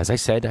 as I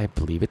said, I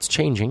believe it's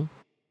changing.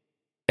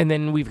 And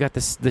then we've got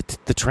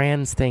the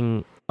trans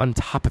thing on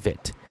top of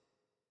it.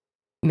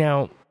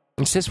 Now,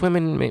 cis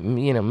women,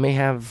 may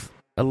have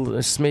a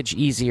smidge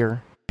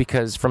easier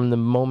because from the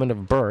moment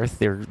of birth,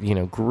 they're,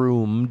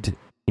 groomed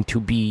to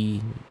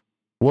be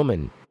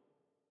woman.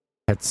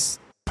 That's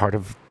part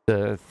of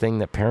the thing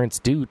that parents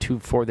do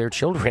for their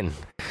children.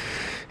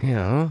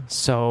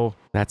 So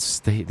that's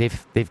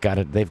they've got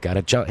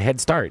a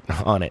head start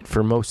on it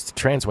for most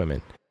trans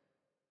women.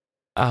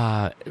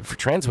 For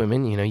trans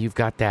women, you've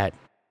got that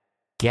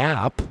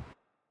gap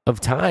of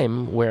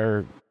time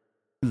where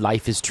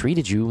life has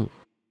treated you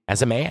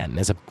as a man,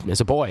 as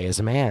a boy, as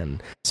a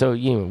man. So,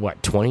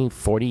 20,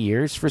 40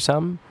 years for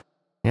some?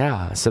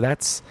 Yeah, so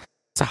it's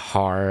a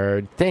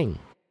hard thing.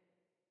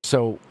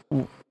 So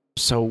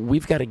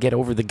we've got to get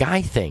over the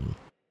guy thing.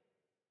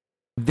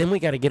 Then we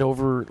got to get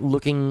over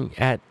looking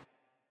at,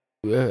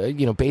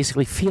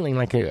 basically feeling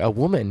like a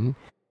woman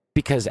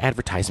because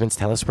advertisements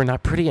tell us we're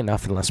not pretty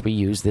enough unless we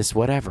use this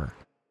whatever.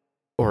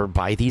 Or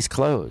buy these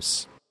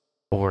clothes.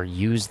 Or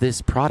use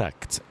this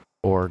product.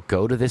 Or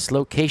go to this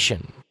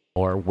location.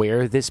 Or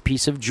wear this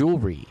piece of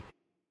jewelry,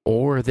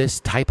 or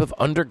this type of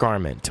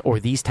undergarment, or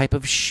these type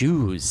of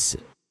shoes,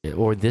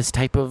 or this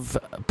type of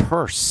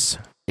purse.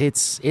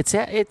 It's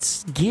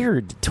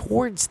geared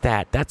towards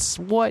that. That's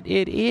what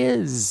it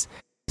is.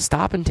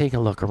 Stop and take a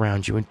look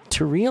around you and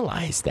to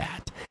realize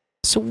that.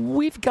 So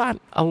we've got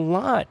a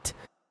lot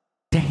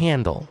to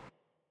handle.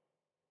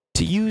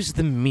 To use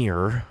the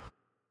mirror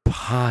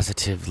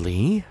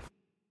positively,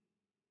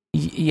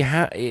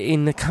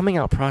 in the coming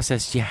out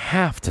process, you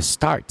have to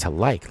start to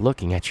like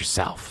looking at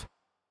yourself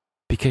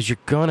because you're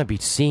going to be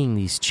seeing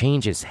these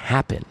changes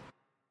happen.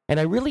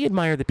 And I really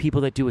admire the people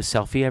that do a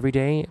selfie every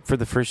day for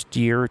the first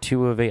year or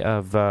two of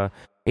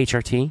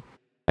HRT.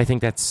 I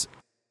think that's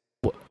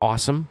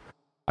awesome.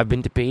 I've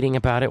been debating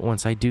about it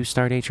once I do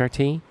start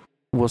HRT.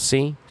 We'll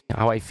see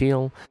how I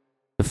feel.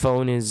 The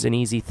phone is an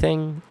easy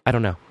thing. I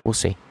don't know. We'll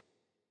see.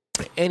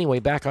 Anyway,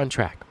 back on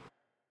track.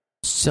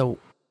 So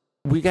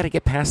we got to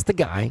get past the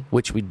guy,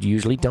 which we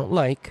usually don't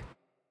like,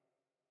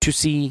 to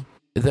see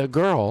the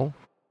girl,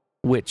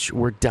 which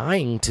we're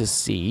dying to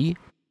see.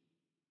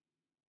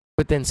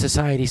 But then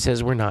society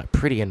says we're not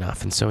pretty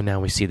enough. And so now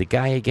we see the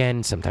guy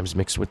again, sometimes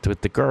mixed with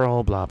the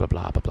girl, blah, blah,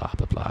 blah, blah, blah,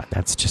 blah, blah.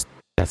 That's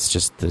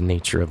just the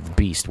nature of the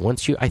beast.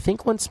 Once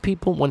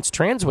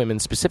trans women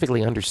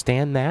specifically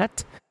understand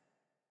that,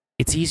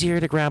 it's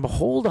easier to grab a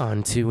hold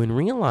on to and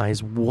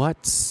realize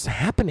what's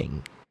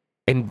happening.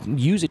 And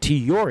use it to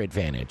your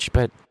advantage.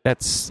 But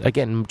that's,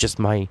 again, just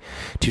my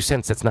 2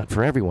 cents. That's not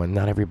for everyone.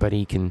 Not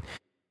everybody can,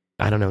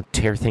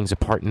 tear things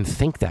apart and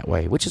think that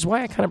way, which is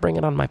why I kind of bring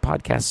it on my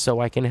podcast so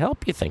I can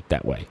help you think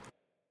that way.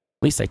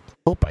 At least I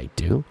hope I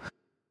do.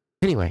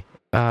 Anyway,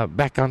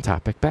 back on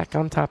topic.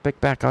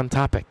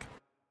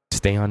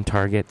 Stay on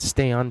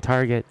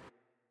target.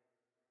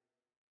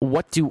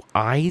 What do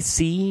I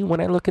see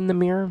when I look in the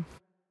mirror?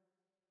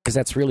 Because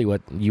that's really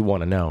what you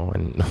want to know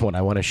and what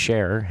I want to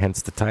share,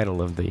 hence the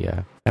title of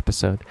the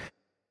episode.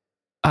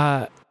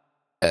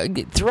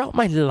 Throughout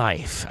my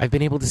life, I've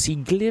been able to see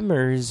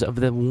glimmers of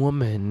the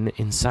woman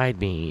inside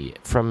me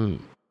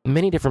from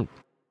many different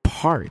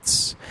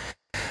parts.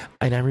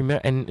 And I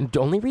remember, and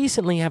only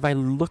recently have I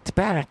looked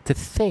back to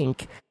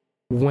think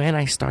when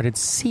I started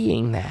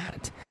seeing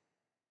that.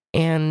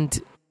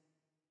 And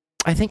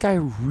I think I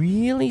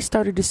really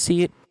started to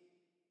see it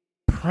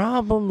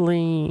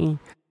probably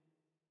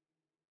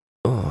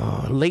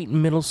late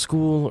middle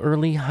school,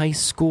 early high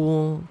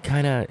school.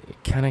 Kind of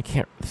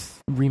can't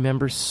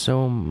remember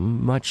so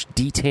much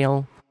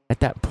detail at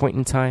that point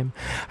in time.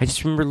 I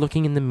just remember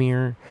looking in the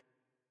mirror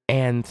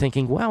and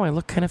thinking, wow, I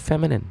look kind of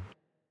feminine.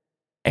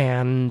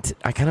 And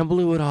I kind of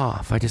blew it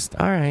off. All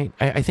right.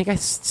 I think I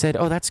said,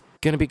 oh, that's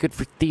going to be good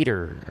for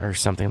theater or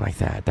something like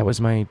that. That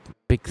was my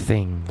big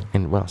thing.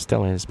 And, well,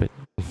 still is, but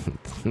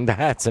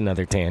that's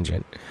another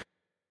tangent.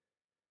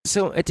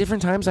 So at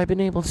different times, I've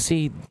been able to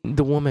see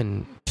the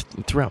woman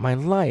throughout my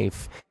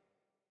life.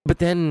 But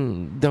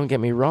then, don't get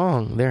me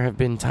wrong, there have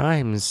been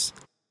times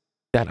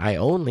that I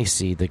only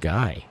see the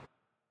guy.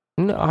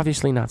 No,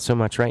 obviously not so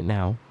much right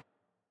now.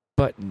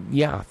 But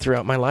yeah,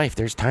 throughout my life,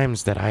 there's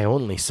times that I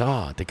only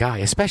saw the guy,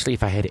 especially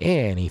if I had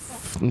any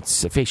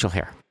facial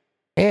hair.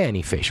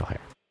 Any facial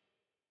hair.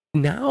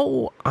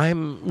 Now,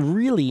 I'm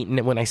really,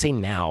 when I say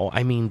now,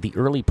 I mean the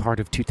early part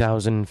of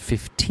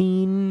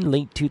 2015,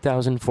 late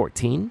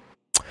 2014.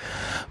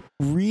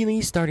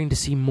 Really starting to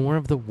see more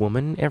of the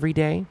woman every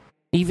day.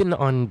 Even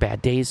on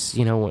bad days,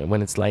 you know,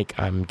 when it's like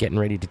I'm getting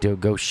ready to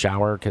go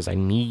shower because I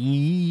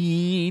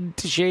need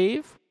to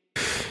shave.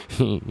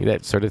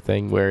 That sort of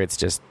thing where it's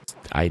just,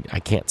 I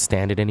can't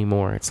stand it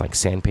anymore. It's like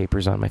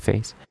sandpaper's on my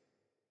face.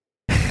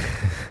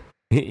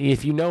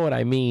 If you know what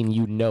I mean,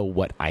 you know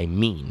what I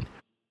mean.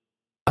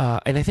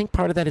 And I think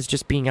part of that is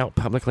just being out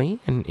publicly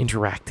and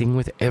interacting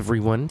with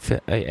everyone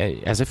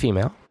as a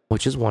female,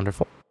 which is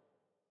wonderful.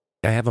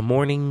 I have a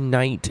morning,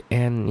 night,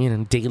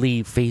 and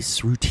daily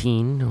face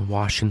routine,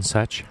 wash and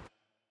such.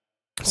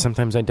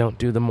 Sometimes I don't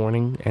do the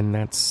morning, and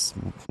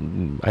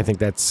I think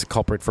that's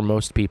culprit for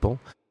most people.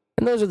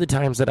 And those are the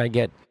times that I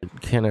get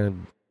kind of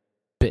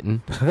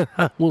bitten,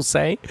 we'll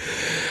say.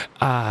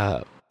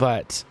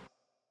 But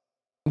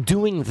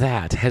doing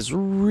that has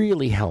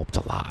really helped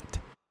a lot.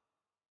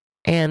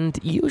 And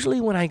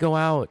usually when I go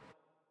out,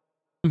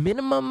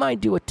 minimum I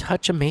do a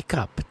touch of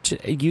makeup.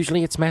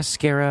 Usually it's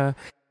mascara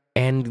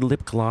and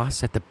lip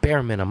gloss at the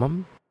bare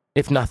minimum,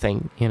 if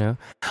nothing,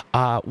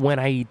 When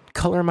I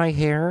color my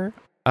hair,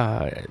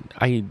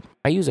 I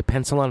use a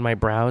pencil on my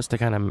brows to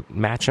kind of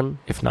match them.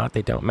 If not,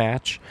 they don't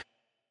match.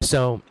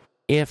 So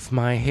if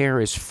my hair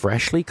is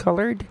freshly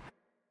colored,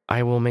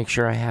 I will make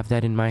sure I have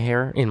that in my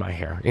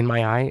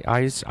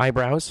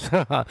eyebrows.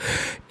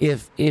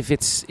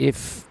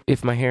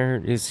 If my hair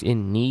is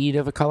in need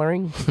of a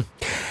coloring,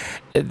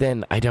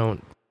 then I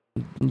don't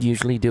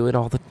usually do it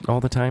all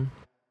the time.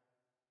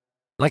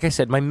 Like I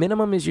said, my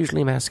minimum is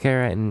usually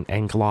mascara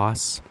and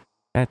gloss.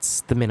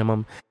 That's the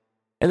minimum.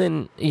 And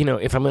then,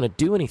 if I'm going to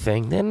do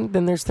anything, then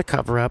there's the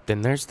cover-up,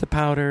 then there's the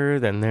powder,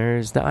 then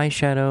there's the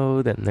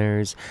eyeshadow, then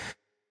there's,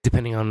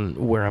 depending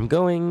on where I'm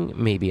going,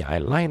 maybe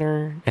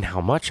eyeliner, and how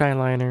much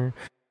eyeliner,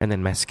 and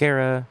then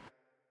mascara,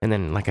 and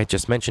then, like I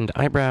just mentioned,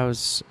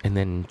 eyebrows, and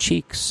then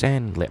cheeks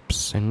and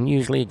lips. And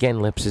usually, again,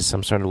 lips is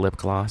some sort of lip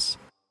gloss.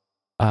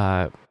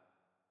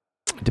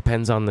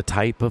 Depends on the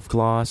type of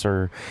gloss,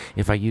 or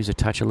if I use a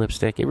touch of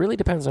lipstick. It really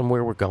depends on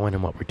where we're going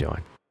and what we're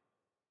doing.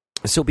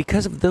 So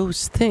because of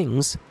those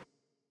things,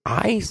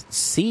 I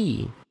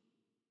see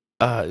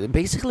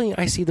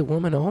the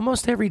woman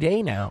almost every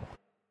day now.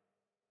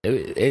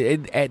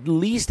 At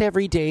least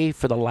every day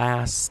for the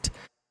last,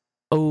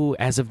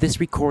 as of this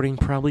recording,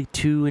 probably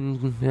two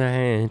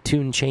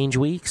and change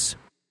weeks.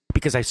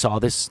 Because I saw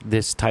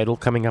this title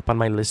coming up on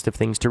my list of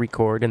things to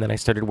record, and then I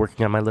started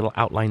working on my little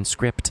outline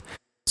script.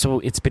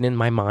 So it's been in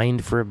my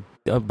mind for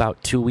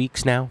about 2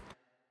 weeks now.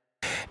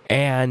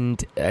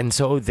 And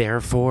so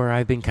therefore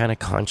I've been kind of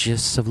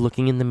conscious of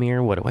looking in the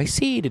mirror. What do I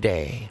see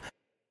today?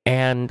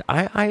 And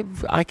I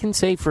can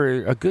say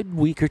for a good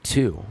week or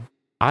two,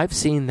 I've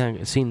seen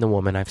the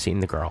woman, I've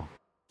seen the girl,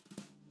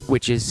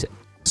 which is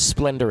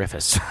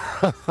splendoriferous.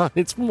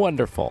 It's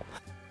wonderful.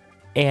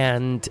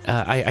 And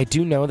I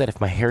do know that if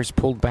my hair's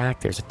pulled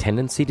back, there's a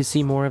tendency to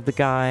see more of the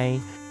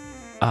guy.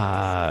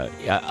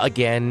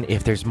 Again,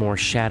 if there's more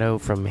shadow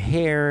from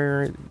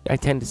hair, I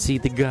tend to see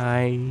the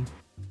guy.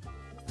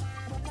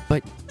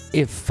 But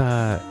if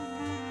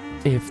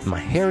my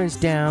hair is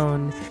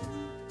down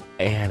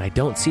and I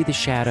don't see the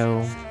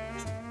shadow,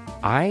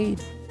 I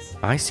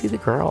see the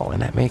girl,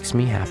 and that makes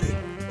me happy.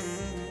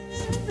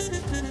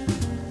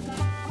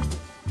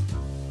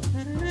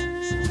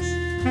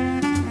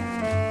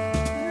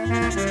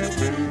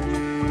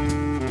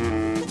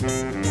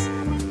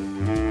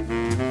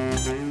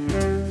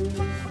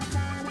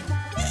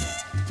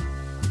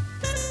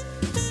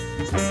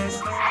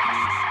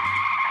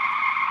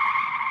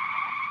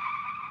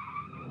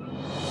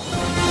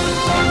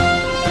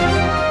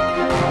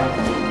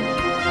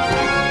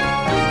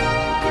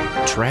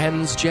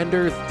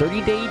 Transgender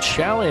 30-day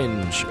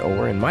challenge,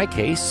 or in my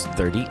case,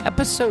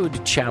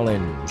 30-episode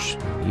challenge.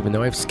 Even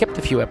though I've skipped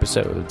a few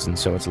episodes, and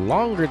so it's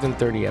longer than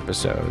 30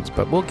 episodes,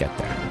 but we'll get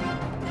there.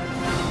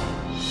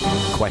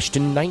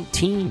 Question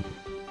 19.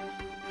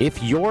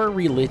 If you're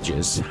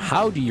religious,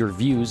 how do your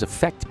views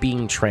affect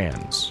being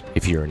trans?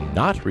 If you're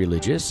not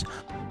religious,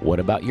 what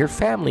about your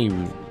family's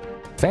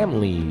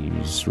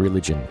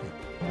religion?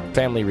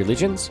 Family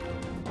religions?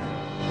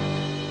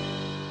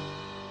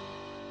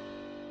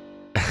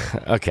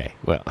 Okay,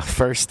 well,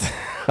 first,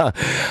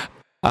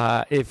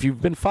 if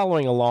you've been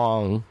following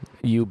along,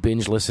 you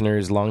binge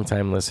listeners,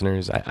 longtime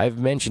listeners, I've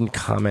mentioned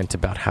comment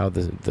about how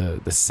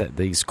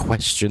these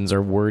questions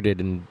are worded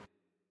and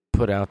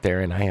put out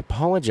there, and I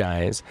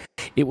apologize.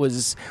 It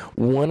was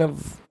one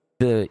of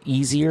the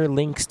easier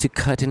links to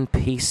cut and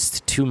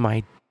paste to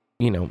my,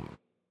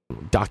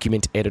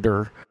 document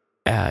editor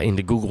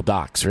into Google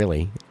Docs,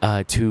 really,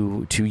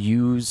 to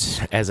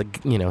use as a,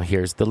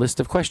 here's the list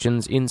of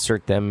questions,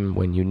 insert them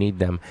when you need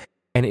them.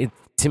 And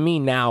to me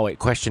now at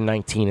question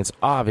 19, it's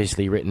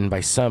obviously written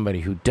by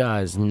somebody who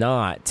does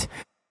not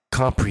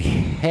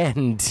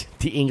comprehend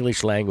the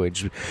English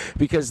language,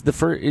 because the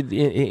first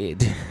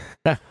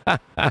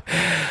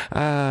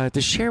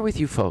to share with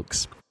you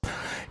folks.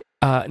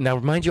 Now,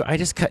 remind you, I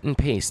just cut and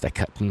paste.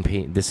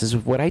 This is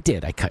what I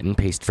did. I cut and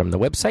paste from the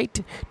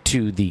website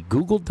to the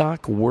Google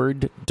Doc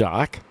Word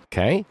doc,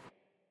 okay?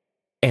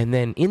 And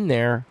then in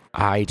there,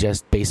 I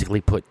just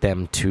basically put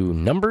them to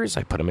numbers.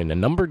 I put them in a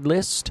numbered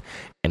list.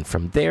 And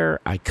from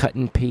there, I cut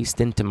and paste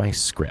into my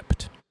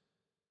script.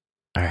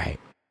 All right.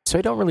 So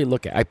I don't really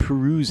I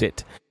peruse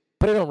it,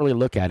 but I don't really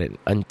look at it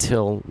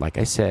until, like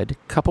I said, a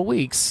couple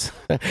weeks,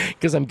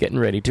 because I'm getting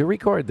ready to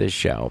record this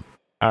show.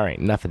 All right,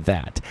 enough of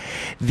that.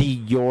 The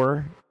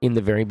 "your" in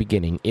the very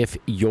beginning, if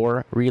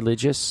you're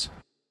religious,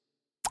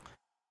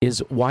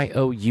 is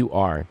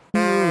Y-O-U-R.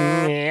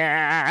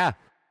 Yeah.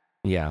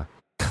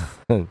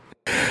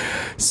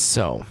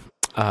 So,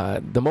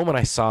 the moment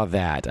I saw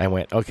that, I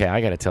went, okay,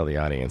 I got to tell the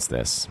audience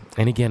this.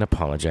 And again,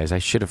 apologize. I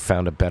should have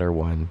found a better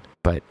one,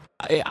 but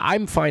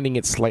I'm finding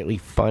it slightly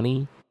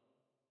funny.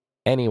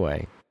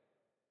 Anyway,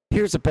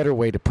 here's a better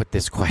way to put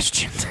this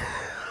question.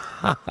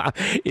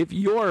 If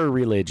you're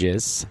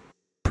religious,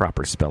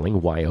 proper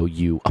spelling,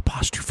 Y-O-U''re,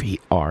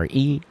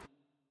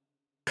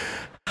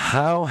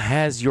 how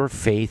has your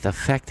faith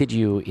affected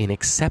you in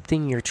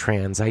accepting your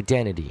trans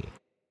identity?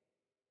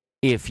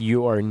 If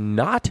you're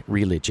not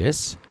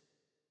religious,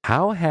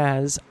 how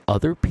has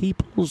other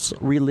people's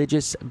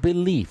religious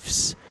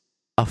beliefs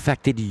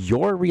affected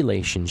your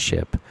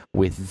relationship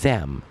with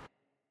them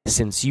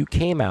since you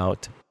came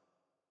out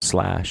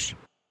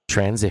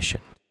 /transition?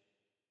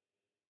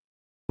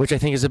 Which I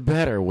think is a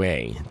better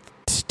way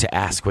to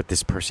ask what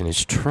this person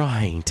is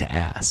trying to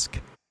ask.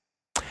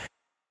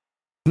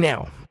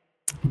 Now,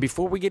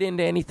 before we get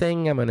into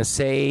anything, I'm going to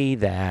say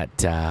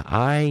that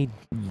I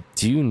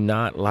do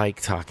not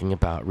like talking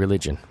about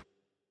religion.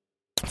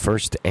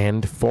 First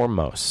and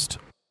foremost,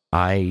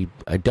 I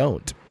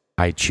don't.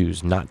 I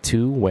choose not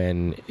to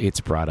when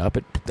it's brought up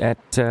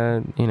at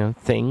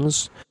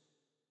things.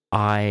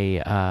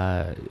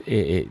 I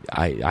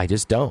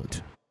just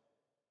don't,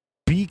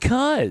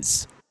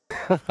 because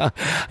I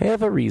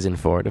have a reason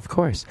for it. Of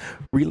course,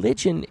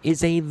 religion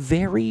is a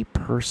very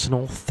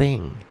personal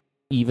thing,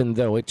 even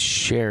though it's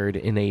shared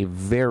in a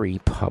very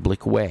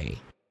public way.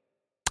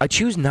 I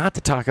choose not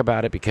to talk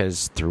about it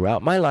because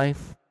throughout my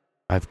life,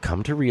 I've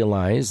come to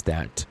realize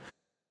that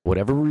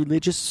whatever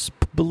religious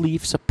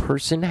beliefs a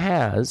person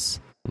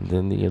has,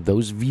 then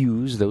those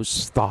views,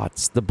 those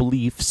thoughts, the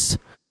beliefs,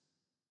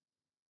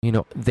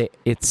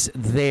 it's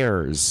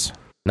theirs,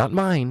 not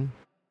mine,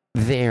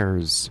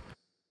 theirs.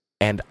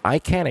 And I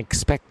can't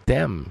expect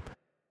them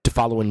to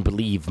follow and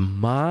believe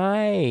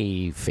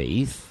my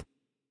faith,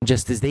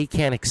 just as they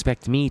can't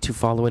expect me to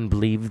follow and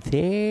believe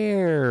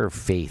their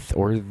faith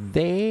or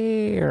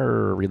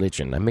their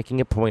religion. I'm making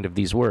a point of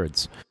these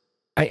words.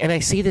 I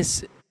see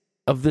this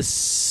of the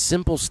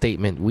simple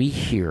statement we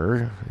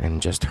hear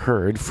and just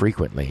heard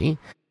frequently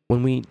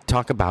when we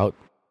talk about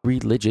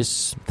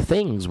religious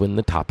things, when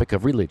the topic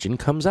of religion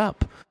comes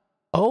up.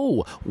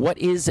 Oh, what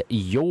is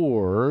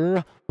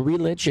your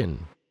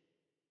religion?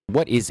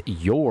 What is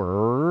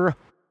your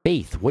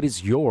faith? What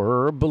is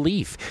your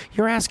belief?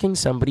 You're asking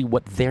somebody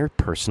what their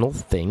personal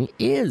thing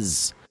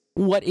is.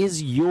 What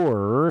is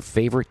your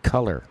favorite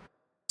color?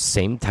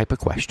 Same type of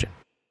question.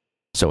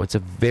 So it's a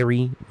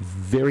very,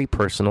 very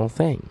personal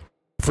thing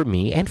for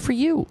me and for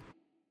you.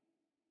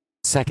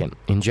 Second,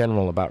 in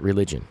general about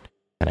religion.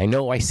 And I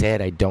know I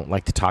said I don't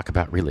like to talk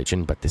about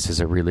religion, but this is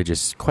a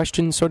religious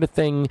question sort of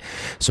thing.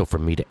 So for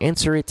me to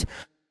answer it,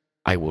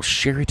 I will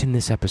share it in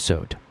this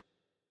episode.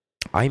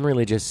 I'm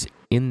religious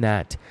in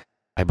that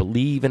I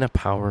believe in a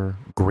power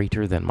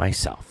greater than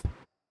myself.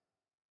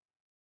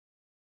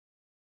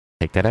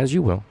 Take that as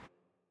you will.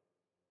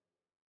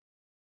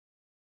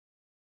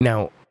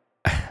 Now,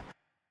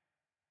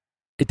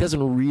 it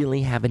doesn't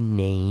really have a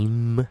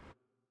name.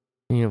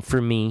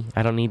 For me,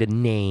 I don't need a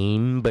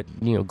name, but,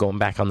 going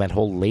back on that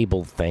whole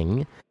label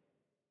thing,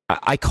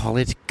 I call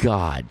it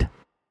God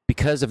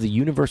because of the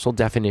universal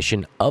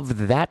definition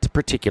of that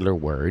particular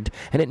word,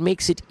 and it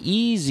makes it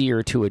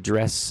easier to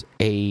address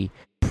a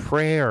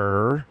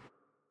prayer,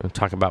 I'll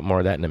talk about more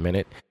of that in a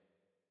minute,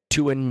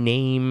 to a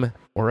name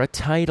or a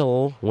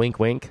title, wink,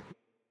 wink,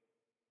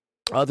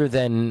 other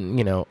than,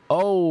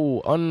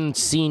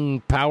 unseen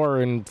power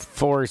and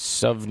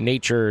force of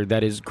nature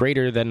that is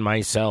greater than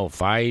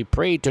myself. I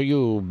pray to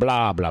you,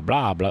 blah, blah,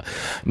 blah, blah.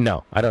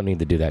 No, I don't need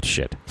to do that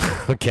shit.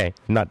 Okay,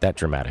 not that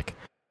dramatic.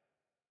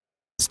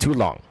 It's too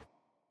long.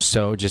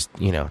 So just,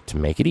 to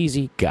make it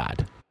easy,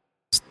 God.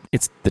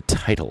 It's the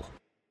title.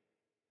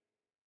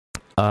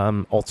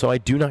 Also, I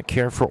do not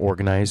care for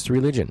organized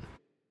religion.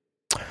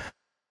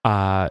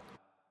 I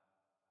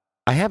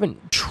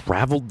haven't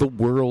traveled the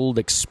world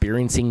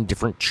experiencing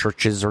different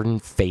churches or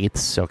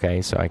faiths,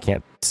 okay? So I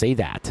can't say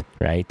that,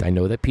 right? I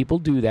know that people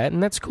do that,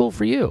 and that's cool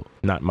for you.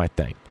 Not my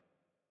thing.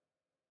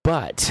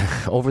 But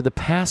over the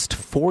past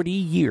 40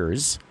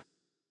 years,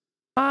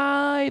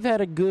 I've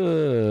had a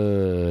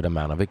good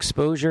amount of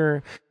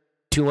exposure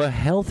to a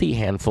healthy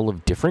handful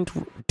of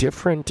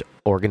different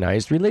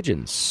organized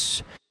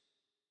religions.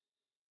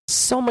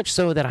 So much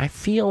so that I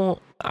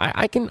feel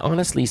I can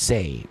honestly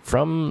say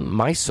from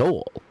my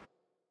soul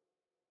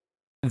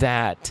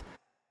that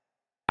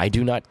I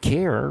do not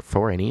care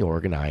for any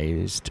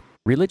organized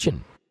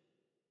religion.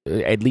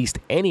 At least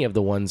any of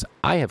the ones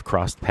I have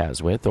crossed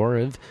paths with or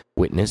have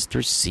witnessed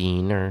or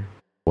seen or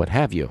what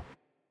have you.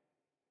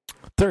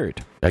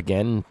 Third,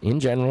 again,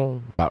 in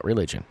general, about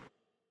religion.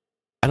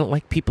 I don't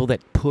like people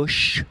that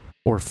push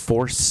or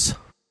force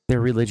their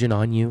religion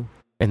on you,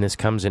 and this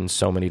comes in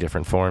so many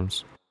different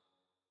forms.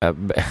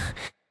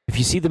 If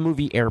you see the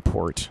movie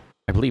Airport,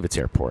 I believe it's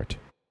Airport.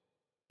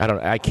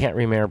 I can't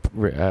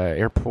remember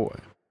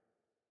Airport.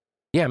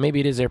 Yeah, maybe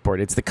it is Airport.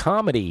 It's the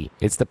comedy.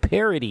 It's the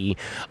parody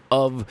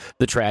of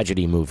the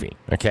tragedy movie.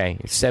 Okay,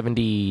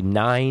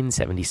 79,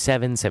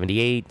 77,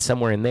 78,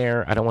 somewhere in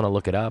there. I don't want to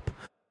look it up.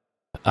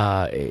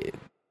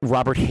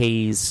 Robert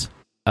Hayes,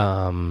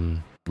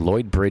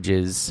 Lloyd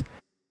Bridges,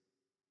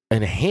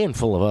 and a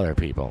handful of other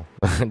people.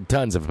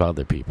 Tons of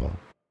other people.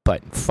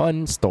 But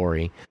fun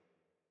story.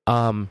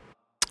 There's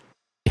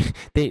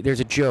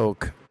a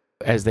joke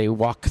as they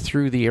walk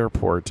through the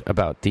airport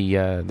about the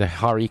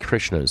Hare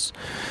Krishnas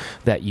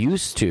that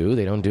used to,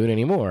 they don't do it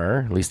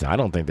anymore, at least I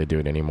don't think they do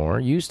it anymore,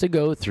 used to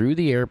go through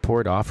the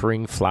airport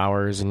offering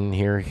flowers and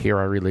hear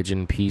our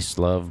religion, peace,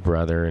 love,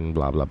 brother, and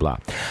blah, blah, blah.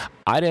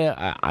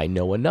 I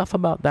know enough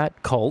about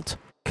that cult.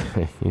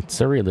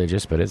 It's a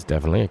religious, but it's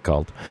definitely a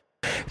cult.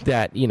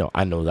 That,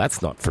 I know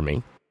that's not for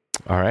me.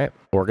 All right?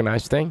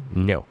 Organized thing?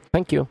 No.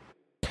 Thank you.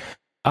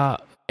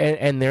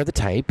 And they're the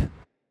type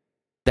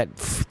that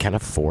kind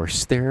of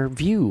force their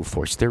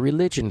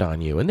religion on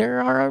you. And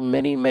there are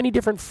many, many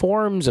different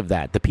forms of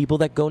that. The people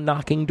that go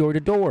knocking door to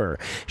door,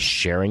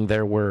 sharing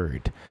their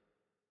word.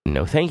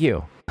 No, thank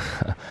you.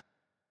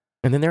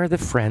 And then there are the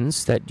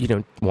friends that,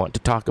 want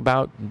to talk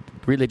about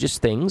religious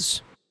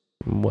things,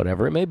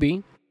 whatever it may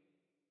be.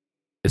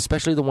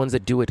 Especially the ones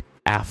that do it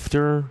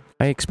after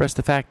I express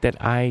the fact that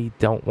I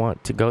don't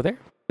want to go there.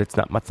 It's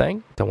not my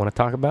thing. Don't want to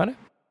talk about it.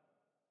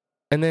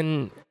 And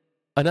then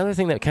another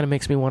thing that kind of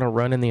makes me want to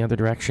run in the other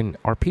direction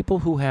are people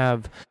who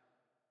have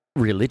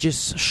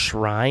religious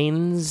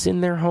shrines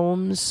in their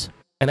homes.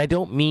 And I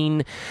don't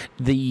mean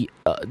the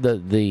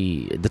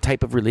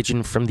type of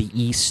religion from the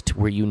East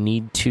where you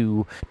need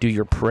to do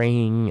your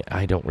praying.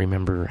 I don't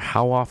remember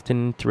how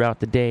often throughout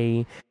the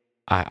day.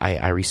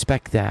 I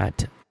respect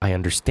that. I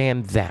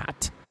understand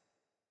that.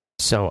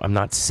 So I'm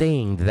not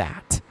saying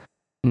that.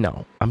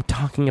 No, I'm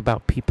talking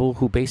about people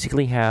who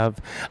basically have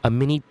a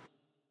mini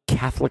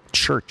Catholic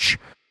church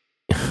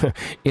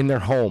in their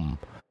home.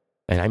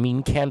 And I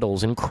mean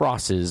candles and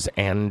crosses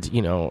and,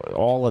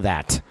 all of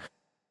that.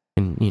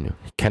 And,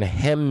 kind of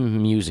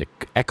hymn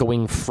music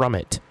echoing from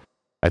it.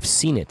 I've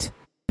seen it.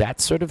 That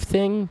sort of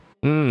thing?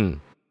 No,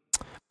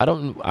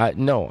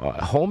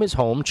 home is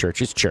home,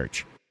 church is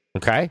church.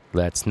 Okay?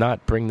 Let's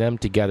not bring them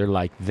together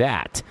like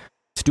that.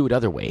 Let's do it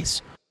other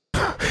ways.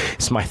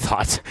 It's my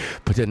thought.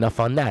 But enough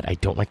on that. I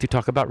don't like to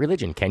talk about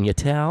religion. Can you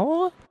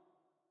tell?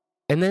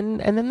 And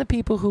then the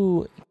people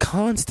who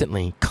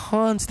constantly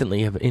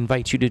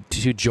invite you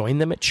to join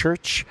them at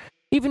church,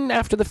 even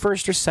after the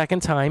first or second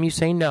time you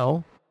say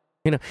no.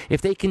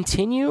 If they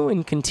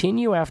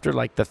continue after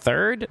like the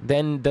third,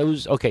 then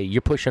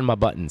you're pushing my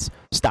buttons.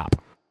 Stop.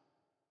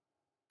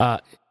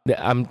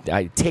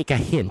 I take a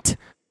hint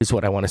is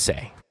what I want to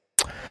say.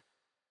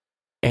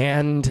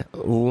 And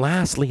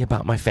lastly,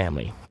 about my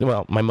family.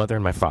 Well, my mother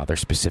and my father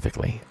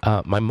specifically.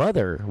 My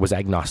mother was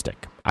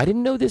agnostic. I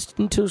didn't know this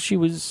until she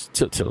was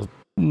till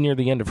near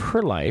the end of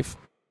her life.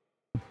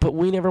 But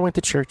we never went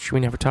to church.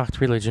 We never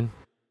talked religion.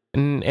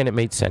 And it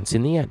made sense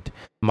in the end.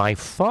 My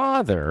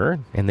father,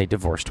 and they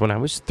divorced when I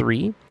was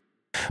 3.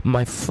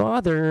 My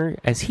father,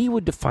 as he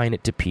would define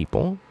it to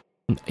people,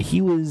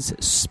 he was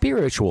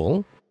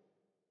spiritual,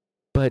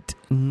 but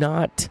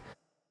not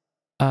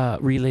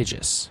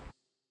religious.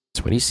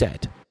 That's what he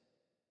said. It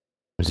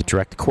was a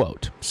direct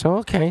quote. So,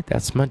 okay,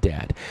 that's my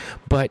dad.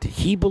 But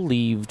he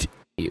believed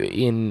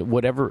in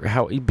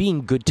how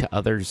being good to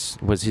others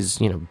was his,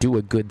 do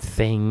a good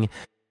thing,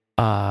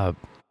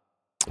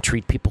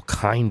 treat people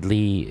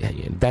kindly.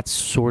 That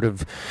sort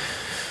of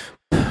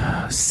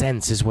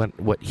sense is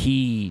what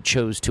he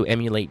chose to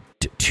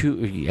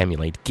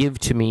give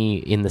to me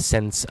in the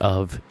sense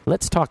of,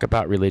 let's talk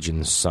about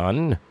religion,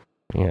 son.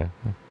 Yeah.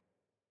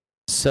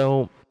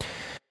 So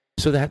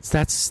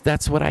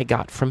that's what I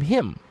got from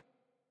him.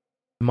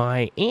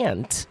 My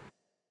aunt,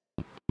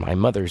 my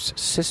mother's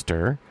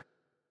sister,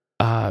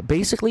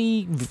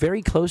 basically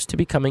very close to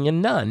becoming a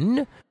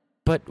nun,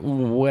 but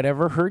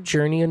whatever her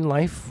journey in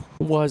life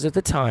was at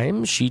the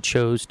time, she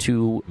chose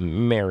to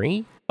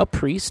marry a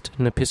priest,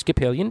 an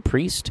Episcopalian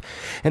priest,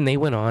 and they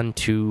went on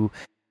to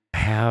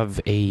have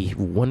a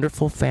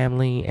wonderful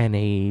family and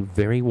a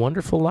very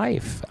wonderful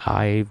life.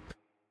 I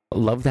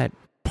love that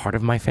part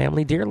of my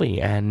family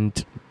dearly,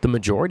 and the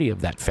majority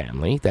of that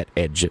family, that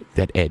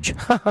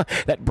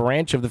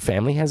branch of the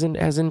family has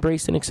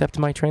embraced and accepted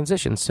my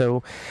transition.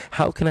 So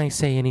how can I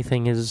say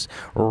anything is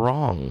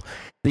wrong?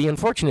 The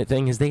unfortunate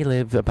thing is they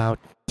live about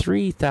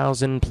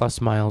 3,000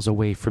 plus miles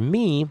away from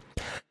me,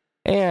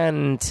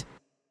 and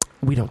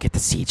we don't get to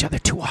see each other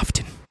too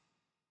often.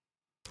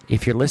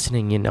 If you're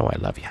listening, you know I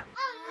love you.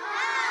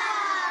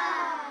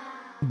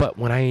 But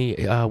when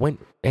I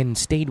went and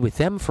stayed with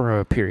them for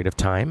a period of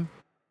time,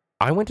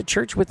 I went to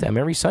church with them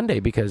every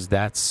Sunday because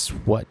that's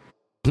what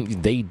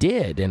they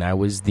did. And I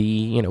was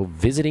the,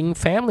 visiting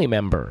family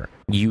member.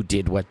 You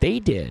did what they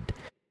did.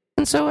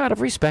 And so out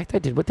of respect, I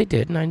did what they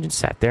did. And I just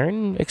sat there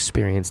and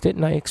experienced it.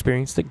 And I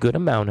experienced a good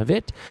amount of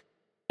it.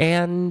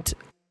 And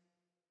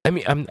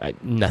I'm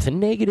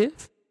nothing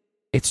negative.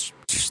 It's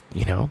just,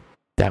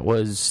 that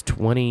was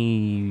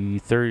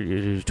 20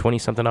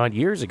 something odd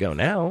years ago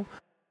now.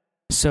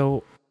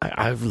 So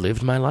I've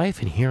lived my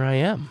life and here I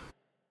am.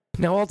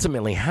 Now,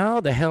 ultimately,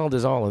 how the hell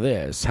does all of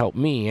this help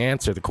me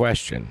answer the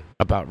question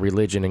about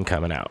religion and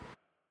coming out?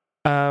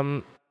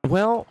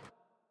 Well,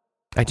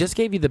 I just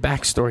gave you the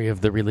backstory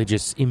of the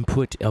religious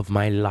input of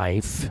my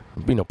life,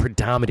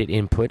 predominant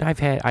input. I've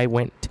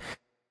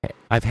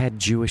had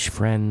Jewish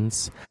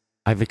friends.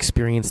 I've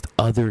experienced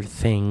other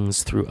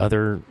things through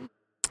other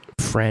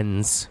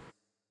friends.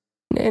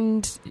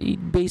 And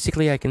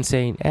basically, I can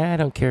say, I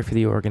don't care for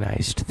the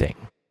organized thing.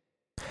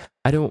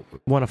 I don't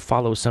want to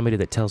follow somebody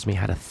that tells me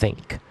how to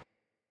think.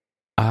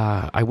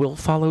 I will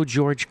follow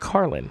George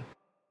Carlin,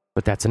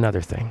 but that's another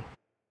thing.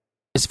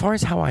 As far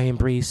as how I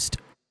embraced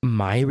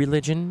my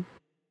religion,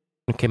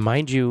 okay,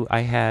 mind you,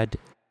 I had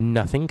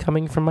nothing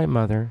coming from my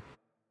mother,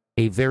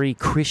 a very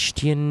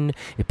Christian,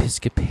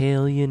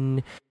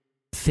 Episcopalian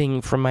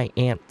thing from my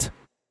aunt.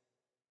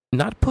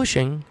 Not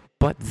pushing,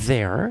 but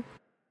there.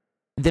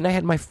 Then I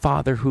had my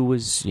father who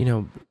was,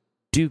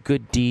 do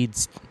good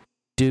deeds,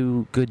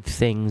 do good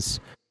things,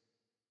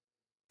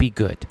 be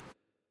good,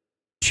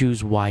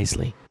 choose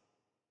wisely.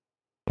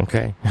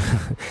 Okay?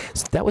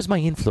 So that was my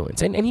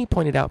influence. And he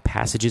pointed out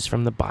passages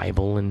from the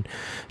Bible and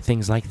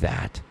things like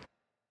that.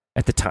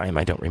 At the time,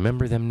 I don't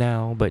remember them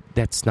now, but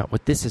that's not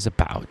what this is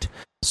about.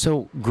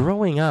 So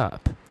growing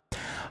up,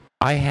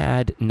 I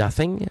had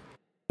nothing.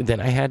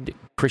 Then I had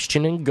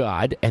Christian and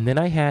God, and then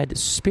I had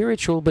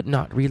spiritual but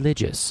not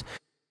religious.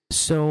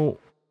 So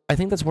I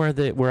think that's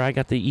where I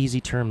got the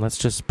easy term, let's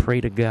just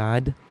pray to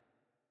God,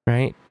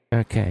 right?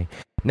 Okay.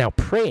 Now,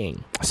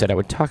 praying, I said I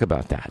would talk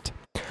about that.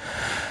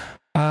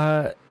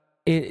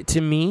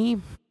 To me,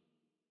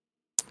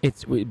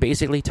 it's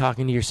basically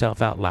talking to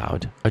yourself out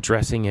loud,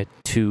 addressing it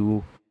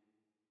to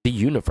the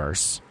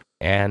universe,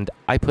 and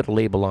I put a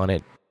label on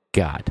it,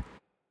 God.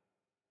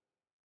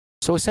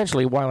 So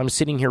essentially, while I'm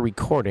sitting here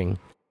recording,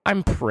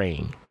 I'm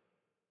praying.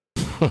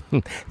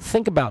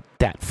 Think about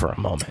that for a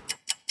moment.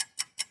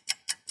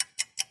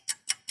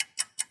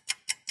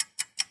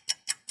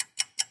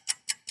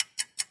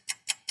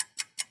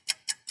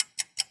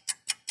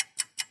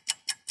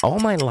 All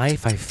my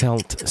life, I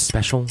felt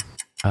special,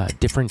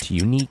 different,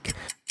 unique,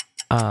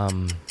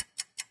 and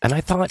I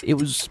thought it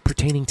was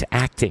pertaining to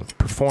acting,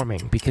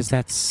 performing, because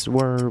that's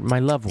where my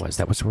love was.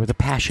 That was where the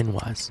passion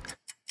was.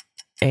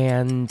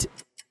 And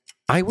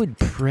I would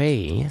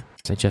pray,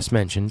 as I just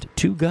mentioned,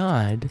 to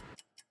God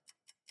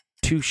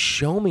to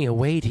show me a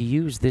way to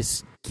use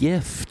this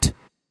gift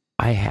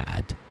I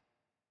had.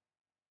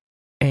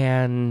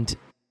 And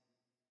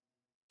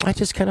I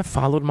just kind of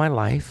followed my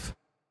life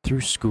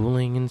through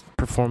schooling and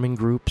performing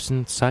groups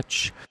and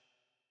such.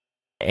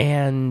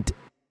 And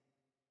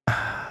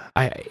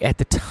at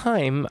the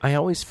time, I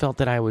always felt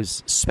that I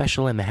was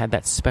special and had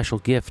that special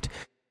gift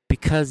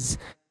because,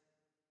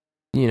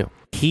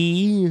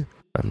 I'm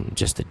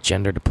just a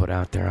gender to put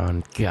out there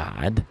on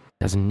God,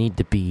 doesn't need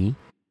to be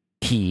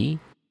he,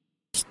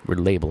 we're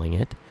labeling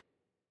it,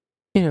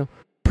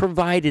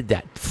 provided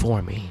that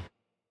for me.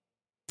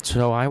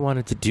 So I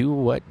wanted to do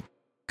what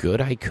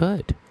good I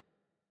could.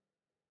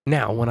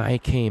 Now, when I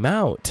came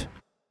out,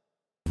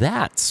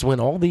 that's when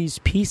all these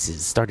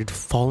pieces started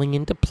falling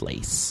into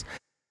place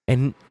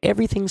and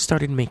everything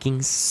started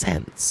making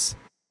sense.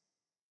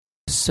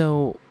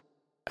 So,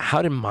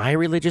 how did my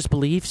religious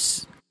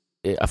beliefs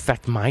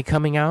affect my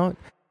coming out?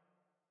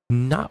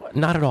 Not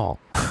at all.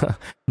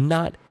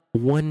 Not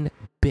one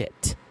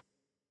bit.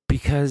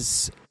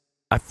 Because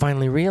I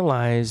finally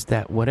realized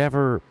that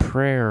whatever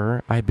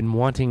prayer I'd been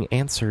wanting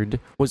answered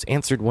was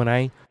answered when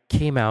I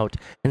came out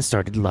and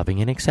started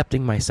loving and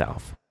accepting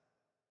myself.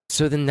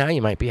 So then now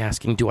you might be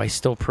asking, do I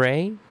still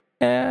pray?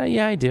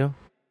 Yeah, I do.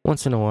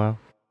 Once in a while.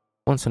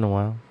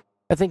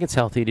 I think it's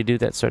healthy to do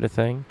that sort of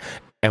thing.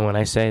 And when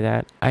I say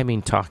that, I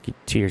mean talk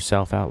to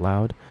yourself out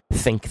loud.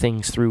 Think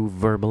things through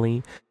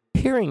verbally.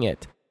 Hearing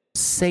it,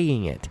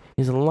 saying it,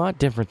 is a lot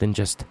different than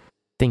just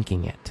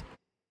thinking it.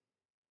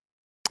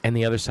 And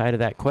the other side of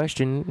that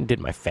question, did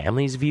my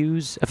family's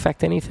views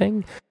affect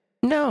anything?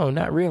 No,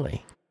 not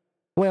really.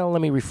 Well,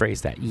 let me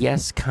rephrase that.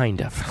 Yes,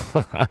 kind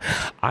of.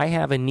 I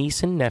have a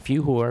niece and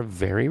nephew who are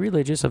very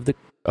religious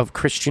of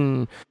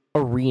Christian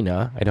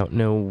arena. I don't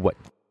know what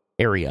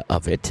area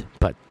of it,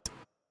 but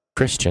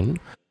Christian.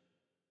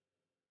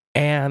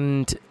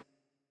 And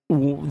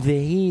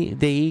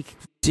they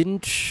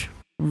didn't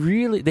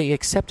really, they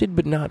accepted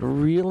but not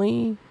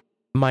really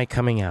my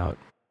coming out.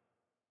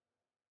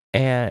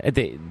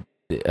 And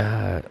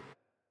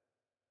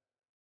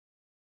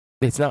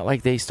it's not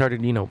like they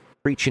started,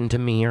 preaching to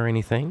me or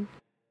anything,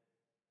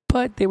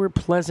 but they were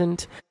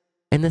pleasant.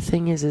 And the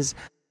thing is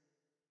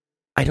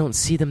I don't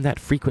see them that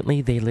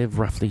frequently. They live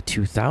roughly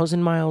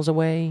 2,000 miles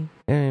away,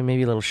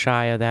 maybe a little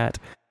shy of that.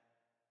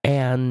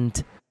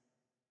 And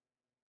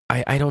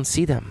I don't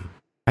see them.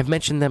 I've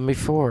mentioned them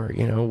before,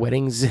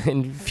 weddings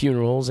and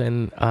funerals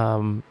and,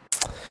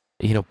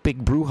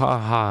 big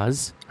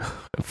brouhahas,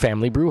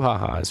 family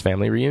brouhahas,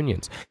 family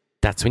reunions.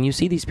 That's when you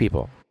see these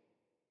people.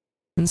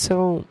 And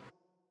so,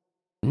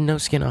 no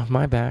skin off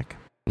my back,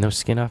 no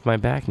skin off my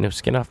back, no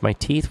skin off my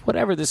teeth,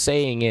 whatever the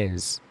saying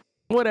is,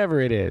 whatever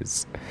it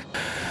is.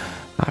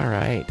 All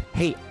right.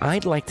 Hey,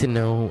 I'd like to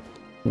know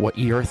what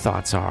your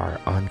thoughts are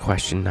on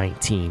question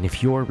 19.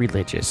 If you're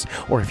religious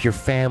or if your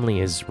family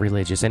is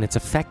religious and it's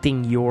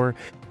affecting your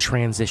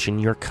transition,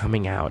 your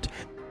coming out,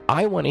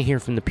 I want to hear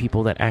from the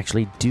people that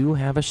actually do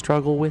have a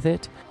struggle with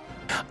it,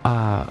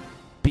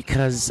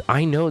 because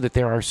I know that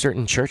there are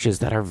certain churches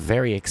that are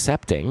very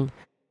accepting.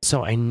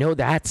 So I know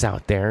that's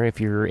out there if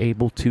you're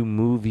able to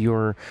move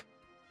your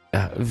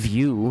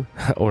view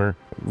or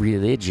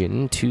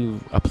religion to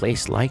a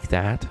place like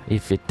that.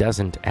 If it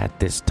doesn't at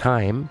this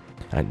time,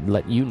 I'd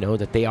let you know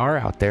that they are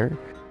out there.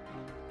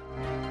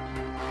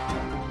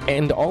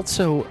 And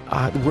also,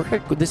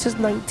 this is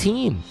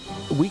 19.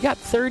 We got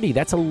 30.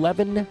 That's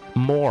 11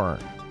 more.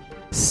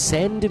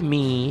 Send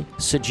me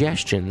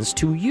suggestions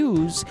to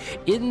use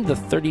in the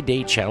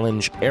 30-day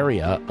challenge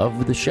area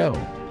of the show.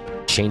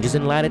 Changes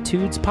in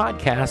Latitudes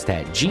podcast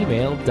at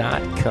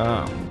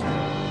gmail.com.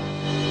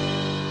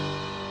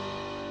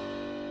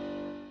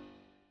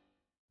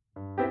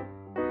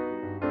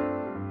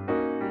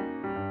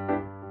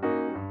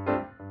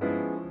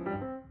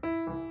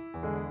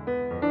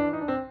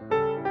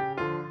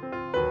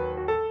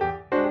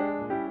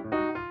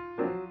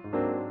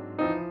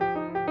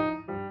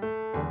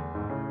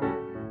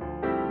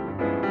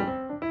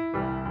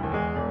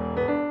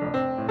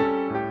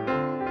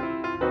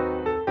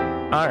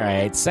 All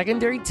right,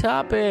 secondary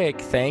topic.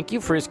 Thank you,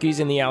 Friskies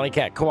in the Alley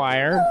Cat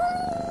Choir.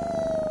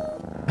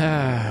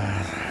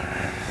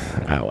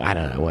 I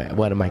don't know.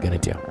 What am I going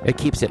to do? It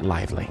keeps it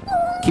lively.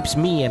 Keeps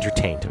me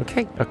entertained.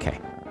 Okay.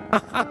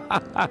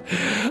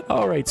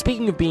 All right,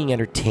 speaking of being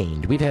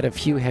entertained, we've had a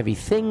few heavy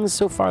things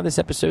so far this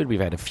episode.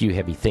 We've had a few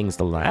heavy things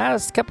the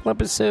last couple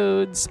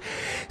episodes.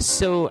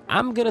 So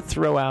I'm going to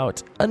throw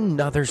out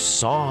another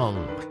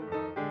song.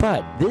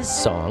 But this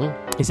song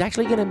is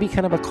actually going to be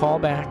kind of a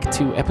callback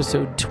to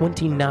episode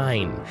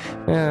 29.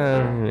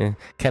 Kind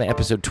of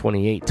episode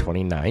 28,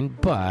 29.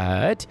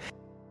 But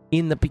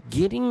in the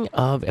beginning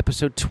of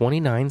episode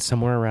 29,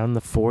 somewhere around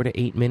the 4 to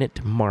 8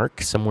 minute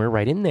mark, somewhere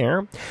right in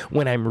there,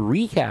 when I'm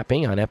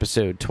recapping on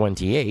episode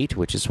 28,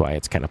 which is why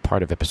it's kind of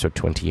part of episode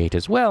 28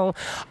 as well,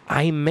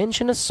 I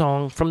mention a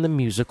song from the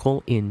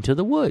musical Into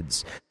the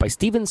Woods by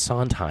Stephen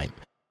Sondheim.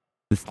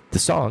 The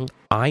song,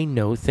 I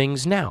Know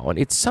Things Now, and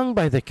it's sung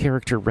by the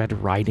character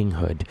Red Riding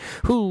Hood,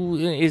 who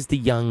is the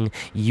young,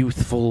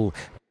 youthful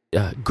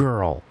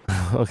girl,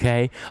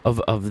 okay,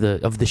 of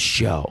the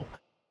show.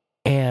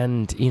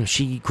 And,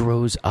 she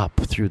grows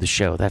up through the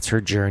show. That's her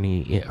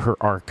journey, her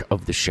arc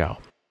of the show.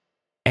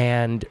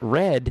 And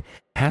Red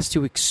has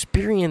to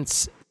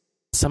experience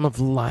some of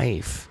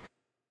life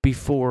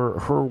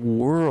before her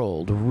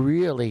world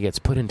really gets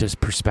put into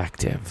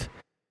perspective.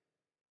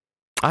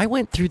 I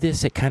went through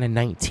this at kind of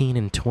 19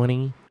 and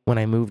 20 when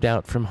I moved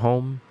out from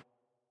home.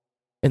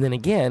 And then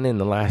again in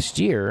the last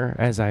year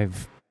as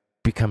I've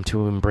become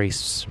to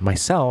embrace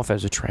myself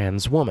as a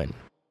trans woman.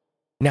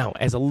 Now,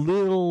 as a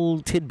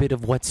little tidbit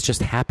of what's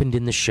just happened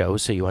in the show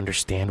so you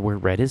understand where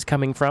Red is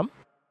coming from,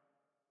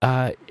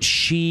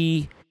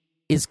 she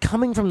is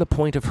coming from the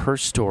point of her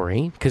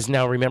story, because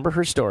now remember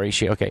her story.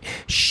 She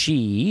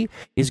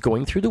is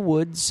going through the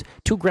woods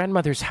to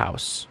grandmother's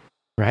house.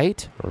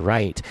 Right.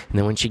 And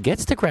then when she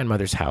gets to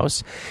grandmother's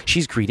house,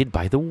 she's greeted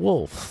by the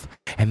wolf.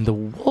 And the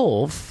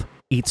wolf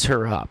eats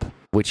her up,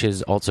 which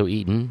has also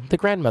eaten the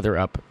grandmother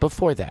up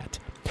before that.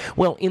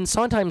 Well, in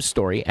Sondheim's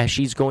story, as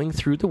she's going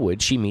through the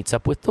woods, she meets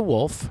up with the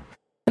wolf,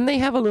 and they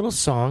have a little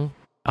song.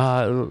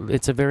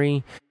 It's a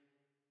very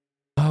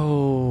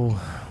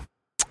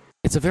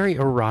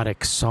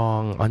erotic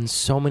song on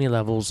so many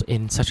levels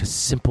in such a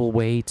simple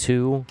way,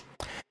 too.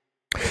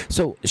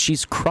 So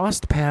she's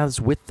crossed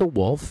paths with the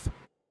wolf,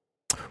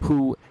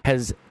 who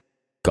has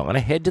gone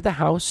ahead to the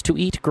house to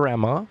eat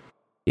grandma,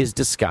 is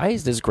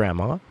disguised as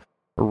grandma.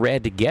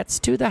 Red gets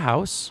to the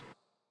house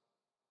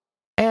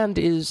and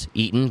is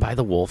eaten by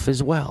the wolf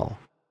as well.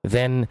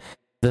 Then,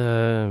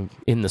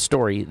 in the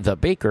story, the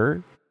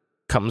baker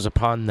comes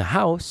upon the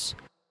house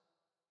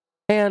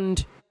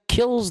and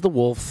kills the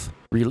wolf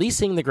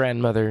releasing the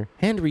grandmother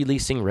and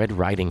releasing Red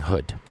Riding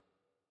Hood.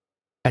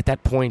 At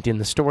that point in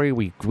the story,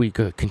 we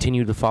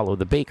continue to follow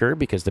the baker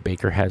because the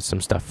baker has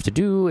some stuff to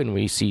do, and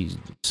we see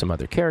some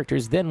other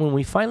characters. Then when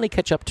we finally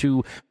catch up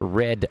to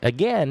Red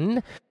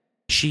again,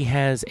 she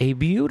has a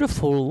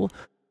beautiful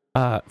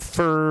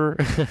fur,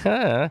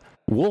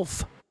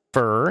 wolf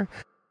fur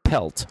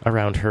pelt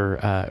around her,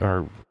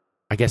 or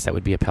I guess that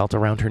would be a pelt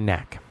around her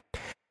neck.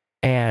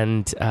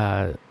 And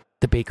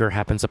the baker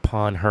happens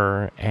upon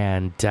her,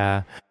 and,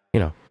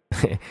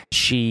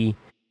 she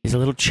is a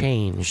little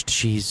changed.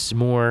 She's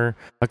more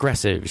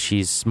aggressive.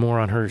 She's more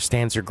on her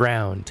stands her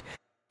ground.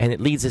 And it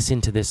leads us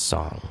into this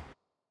song.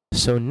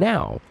 So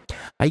now,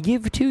 I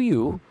give to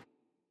you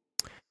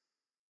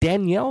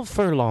Danielle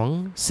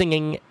Furlong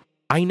singing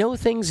I Know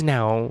Things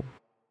Now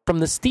from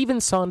the Stephen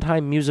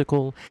Sondheim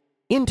musical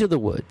Into the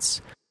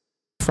Woods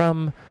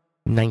from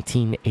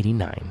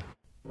 1989.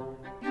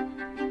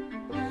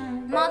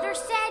 Mother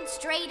said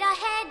straight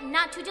ahead,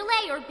 not to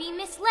delay or be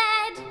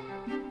misled.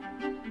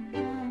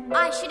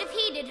 I should have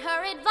heeded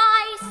her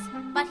advice,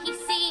 but he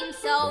seemed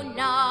so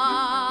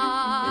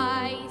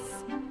nice.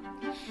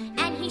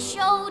 And he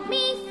showed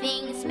me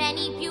things,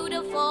 many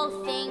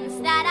beautiful things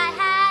that I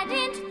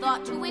hadn't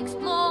thought to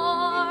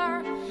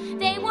explore.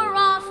 They were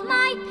off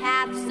my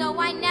path, so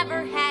I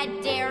never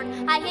had dared.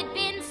 I had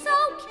been so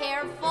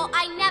careful,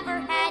 I never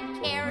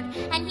had cared.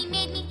 And he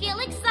made me feel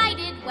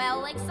excited,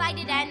 well,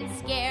 excited and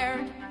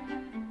scared.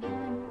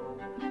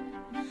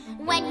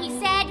 When he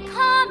said,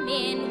 come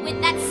in,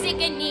 with that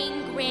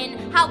sickening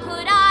grin, how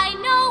could I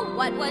know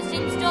what was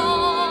in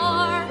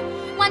store?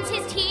 Once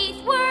his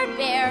teeth were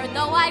bare,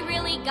 though I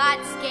really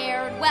got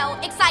scared, well,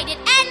 excited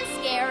and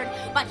scared,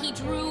 but he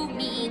drew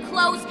me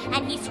close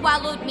and he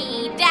swallowed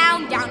me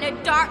down a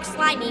dark,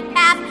 slimy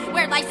path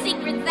where lie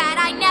secrets that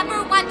I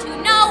never want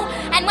to know.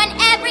 And when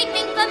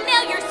everything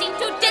familiar seemed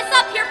to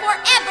disappear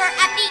forever,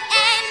 at the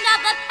end of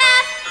the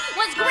path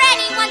was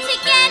Granny once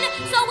again.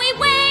 So we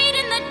wait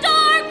in the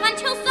dark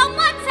until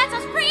someone sets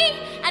us free,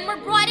 and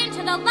we're brought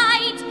into the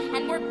light,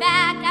 and we're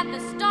back at the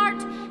start.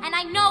 And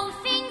I know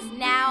things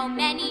now,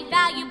 many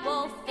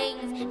valuable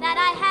things that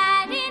I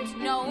hadn't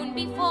known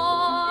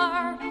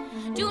before.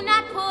 Do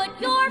not put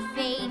your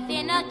faith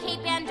in a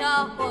cape and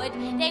a hood.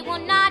 They will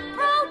not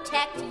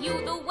protect you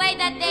the way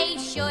that they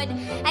should.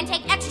 And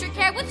take extra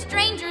care with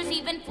strangers.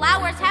 Even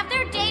flowers have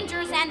their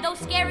dangers, and though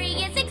scary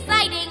is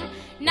exciting,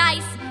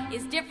 nice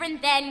is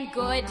different than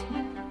good.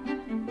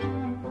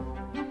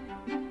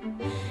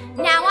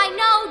 Now I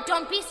know,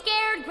 don't be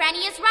scared. Granny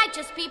is right,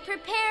 just be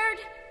prepared.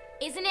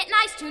 Isn't it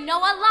nice to know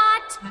a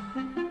lot?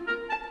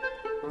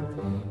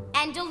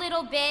 And a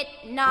little bit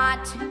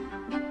not.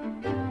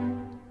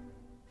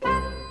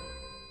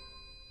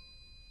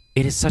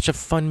 It is such a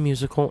fun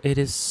musical. It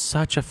is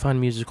such a fun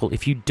musical.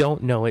 If you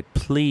don't know it,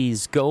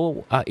 please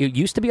go. It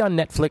used to be on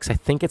Netflix. I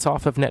think it's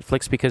off of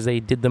Netflix because they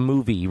did the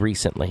movie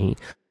recently.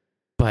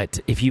 But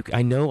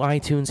I know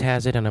iTunes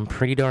has it, and I'm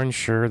pretty darn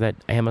sure that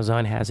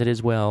Amazon has it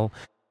as well.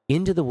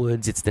 Into the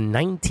Woods. It's the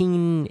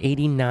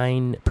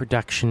 1989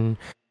 production,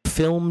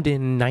 filmed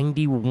in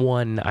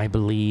 91, I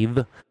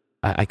believe.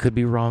 I could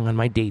be wrong on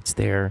my dates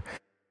there.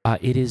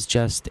 It is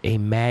just a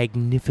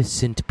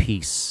magnificent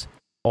piece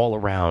all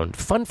around.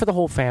 Fun for the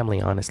whole family,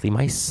 honestly.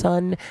 My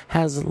son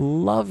has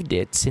loved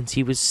it since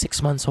he was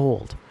 6 months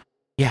old.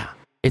 Yeah,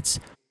 it's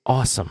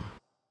awesome.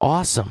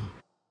 Awesome.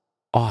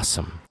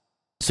 Awesome.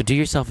 So do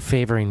yourself a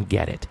favor and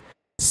get it.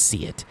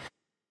 See it.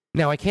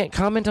 Now, I can't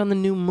comment on the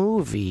new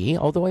movie,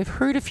 although I've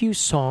heard a few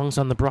songs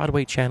on the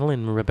Broadway channel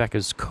in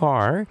Rebecca's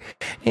car,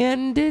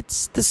 and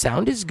the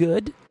sound is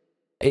good.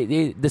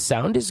 The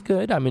sound is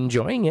good. I'm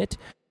enjoying it,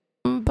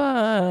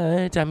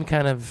 but I'm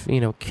kind of,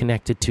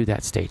 connected to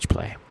that stage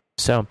play.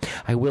 So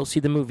I will see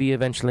the movie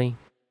eventually.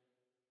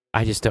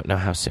 I just don't know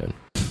how soon.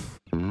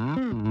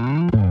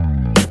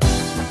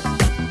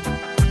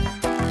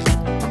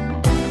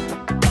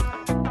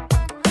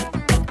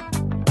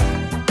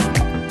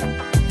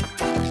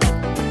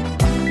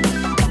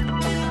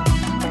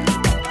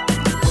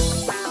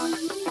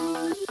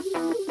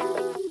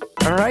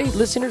 All right,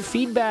 listener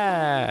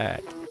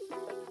feedback.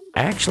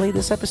 Actually,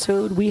 this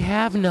episode, we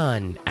have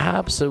none.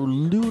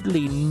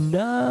 Absolutely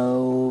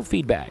no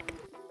feedback.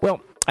 Well,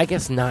 I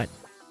guess not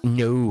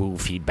no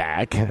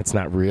feedback. That's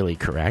not really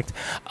correct.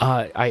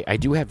 I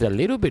do have a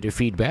little bit of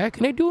feedback,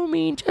 and I do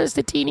mean just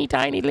a teeny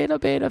tiny little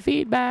bit of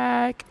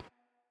feedback.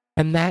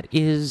 And that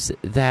is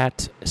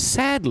that,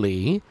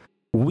 sadly,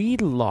 we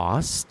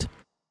lost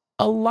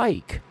a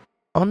like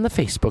on the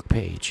Facebook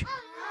page.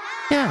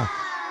 Yeah,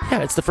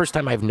 it's the first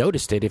time I've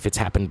noticed it. If it's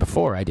happened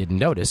before, I didn't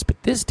notice.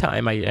 But this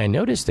time, I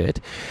noticed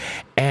it.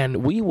 And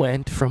we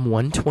went from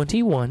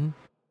 121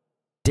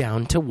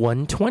 down to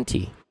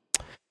 120.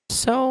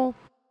 So,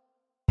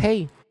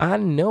 hey, I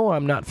know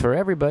I'm not for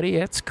everybody.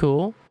 That's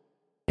cool.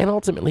 And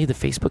ultimately, the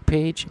Facebook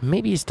page,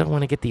 maybe you still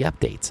want to get the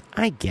updates.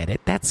 I get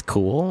it. That's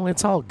cool.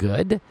 It's all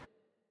good.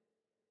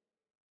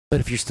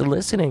 But if you're still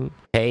listening,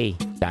 hey,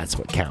 that's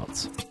what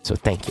counts. So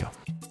thank you.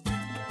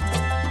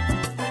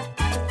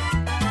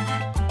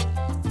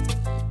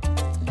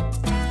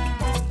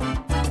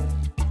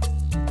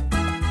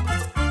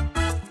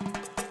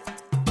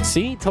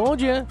 See, told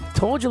you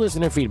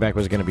listener feedback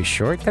was going to be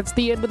short. That's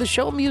the end of the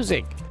show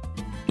music.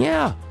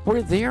 Yeah,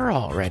 we're there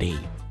already.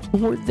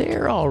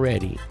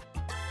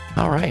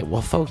 All right,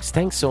 well, folks,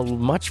 thanks so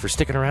much for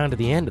sticking around to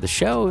the end of the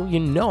show. You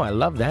know I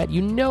love that.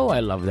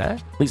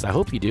 At least I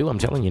hope you do. I'm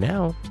telling you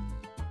now.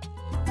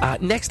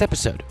 Next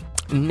episode,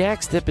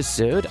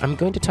 I'm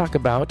going to talk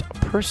about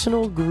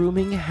personal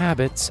grooming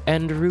habits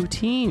and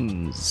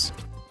routines.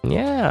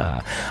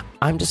 Yeah,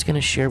 I'm just going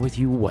to share with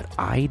you what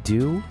I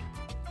do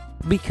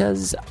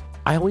because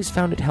I always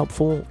found it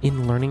helpful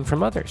in learning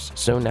from others.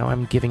 So now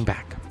I'm giving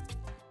back.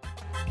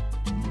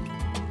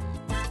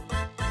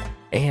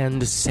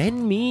 And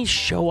send me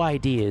show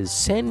ideas,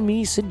 send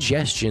me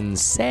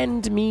suggestions,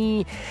 send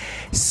me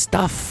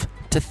stuff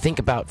to think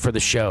about for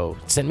the show,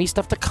 send me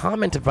stuff to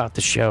comment about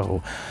the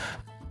show.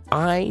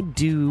 I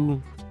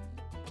do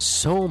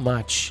so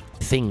much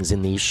things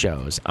in these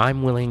shows.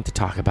 I'm willing to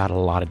talk about a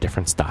lot of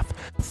different stuff.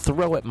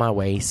 Throw it my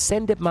way,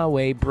 send it my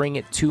way, bring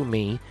it to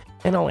me,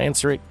 and I'll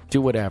answer it, do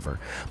whatever.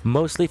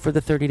 Mostly for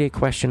the 30-day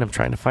question, I'm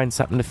trying to find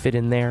something to fit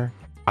in there.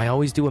 I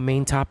always do a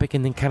main topic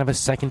and then kind of a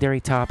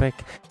secondary topic.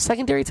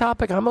 Secondary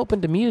topic, I'm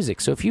open to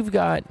music. So if you've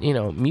got,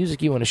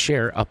 music you want to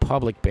share, a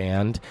public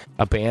band,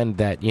 a band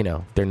that,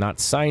 they're not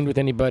signed with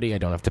anybody, I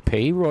don't have to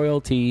pay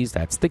royalties,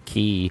 that's the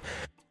key.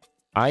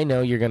 I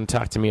know you're going to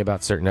talk to me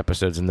about certain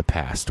episodes in the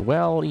past.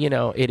 Well,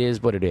 it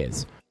is what it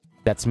is.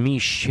 That's me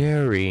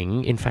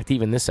sharing, in fact,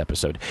 even this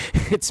episode,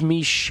 it's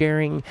me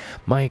sharing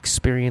my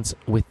experience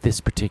with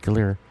this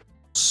particular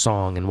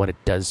song and what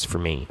it does for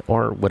me,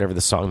 or whatever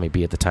the song may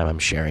be at the time I'm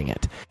sharing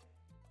it.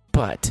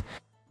 But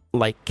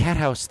like Cat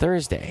House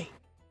Thursday,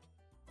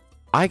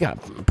 I got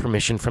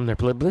permission from their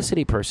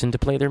publicity person to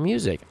play their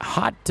music.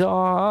 Hot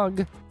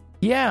dog.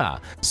 Yeah.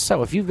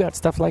 So if you've got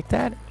stuff like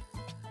that,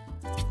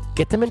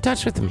 get them in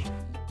touch with me.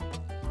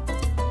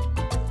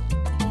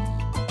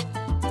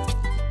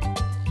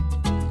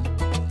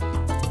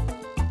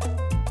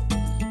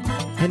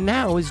 And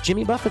now, as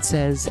Jimmy Buffett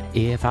says,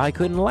 if I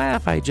couldn't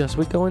laugh, I just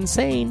would go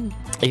insane.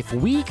 If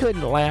we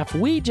couldn't laugh,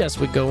 we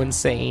just would go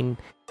insane.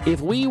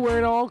 If we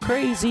weren't all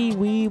crazy,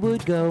 we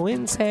would go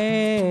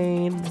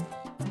insane.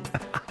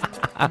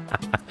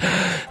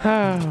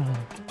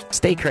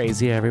 Stay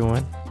crazy,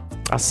 everyone.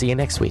 I'll see you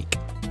next week.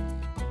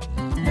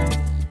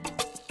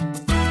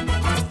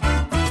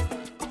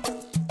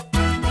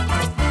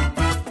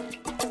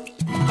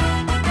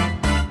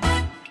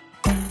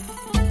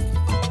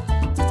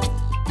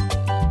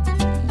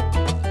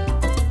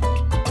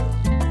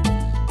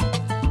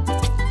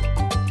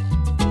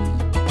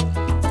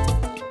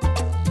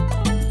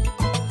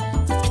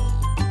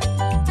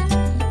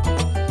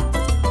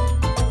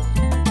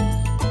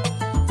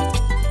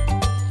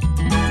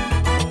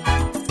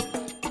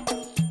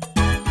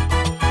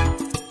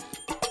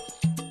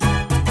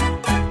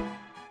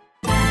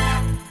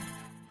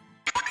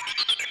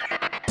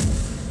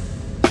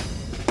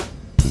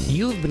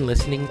 You've been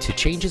listening to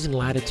Changes in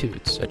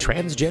Latitudes, a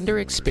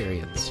transgender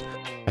experience.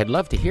 I'd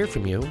love to hear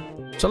from you,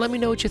 so let me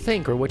know what you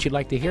think or what you'd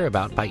like to hear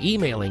about by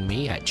emailing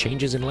me at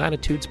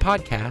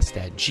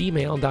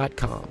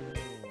changesinlatitudespodcast@gmail.com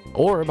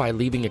or by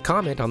leaving a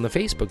comment on the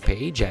Facebook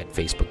page at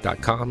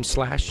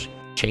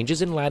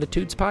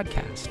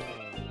facebook.com/changesinlatitudespodcast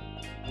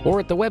or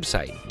at the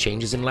website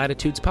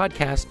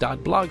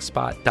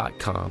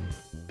changesinlatitudespodcast.blogspot.com.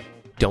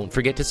 Don't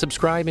forget to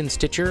subscribe in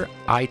Stitcher,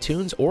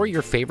 iTunes, or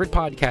your favorite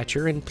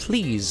podcatcher, and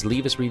please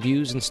leave us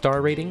reviews and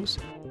star ratings.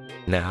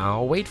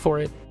 Now, wait for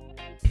it.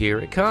 Here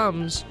it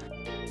comes.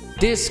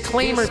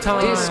 Disclaimer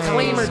time.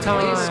 Disclaimer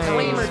time.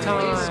 Disclaimer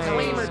time.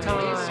 Disclaimer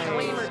time.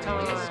 Disclaimer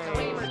time.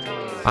 Disclaimer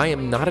time. I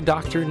am not a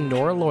doctor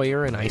nor a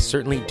lawyer, and I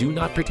certainly do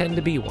not pretend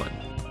to be one.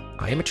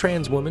 I am a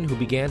trans woman who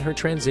began her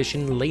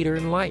transition later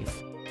in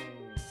life.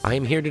 I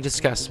am here to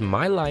discuss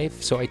my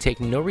life, so I take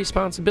no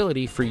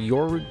responsibility for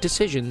your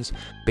decisions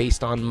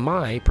based on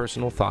my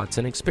personal thoughts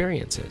and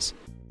experiences.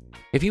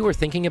 If you are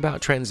thinking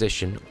about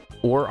transition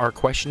or are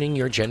questioning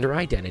your gender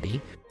identity,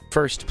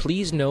 first,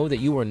 please know that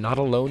you are not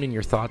alone in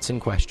your thoughts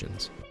and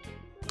questions.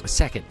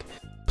 Second,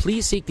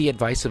 please seek the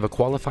advice of a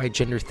qualified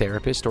gender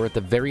therapist or at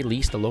the very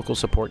least a local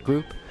support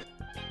group.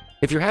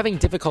 If you're having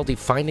difficulty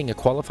finding a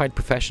qualified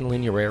professional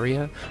in your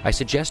area, I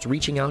suggest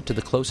reaching out to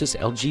the closest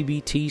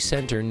LGBT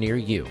center near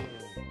you.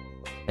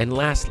 And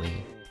lastly,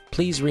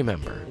 please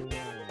remember,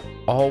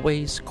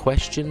 always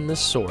question the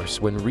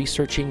source when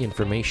researching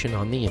information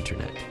on the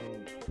internet.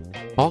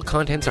 All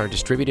contents are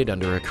distributed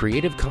under a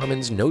Creative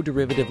Commons no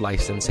derivative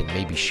license and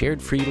may be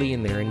shared freely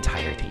in their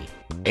entirety.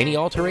 Any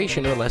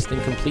alteration or less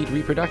than complete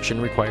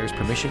reproduction requires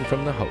permission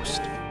from the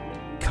host.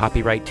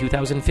 Copyright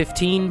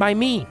 2015 by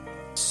me,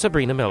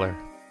 Sabrina Miller.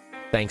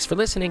 Thanks for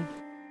listening.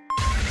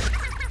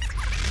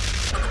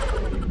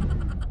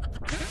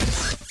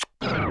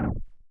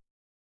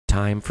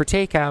 Time for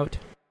takeout.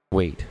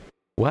 Wait,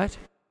 what?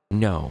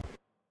 No.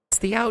 It's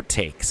the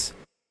outtakes.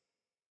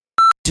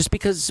 Just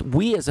because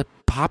we as a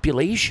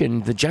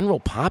population, the general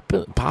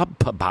there's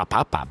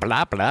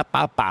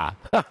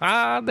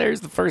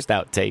the first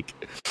outtake.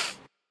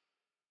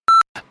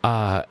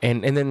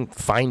 And then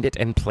find it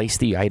and place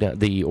the item,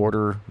 the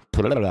order,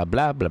 blah, blah,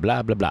 blah, blah,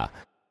 blah, blah, blah.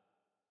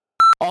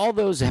 all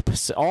those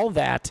episodes, all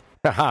that.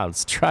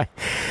 Let's try.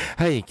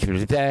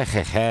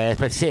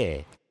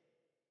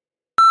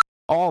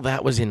 All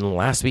that was in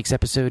last week's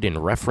episode in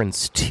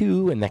reference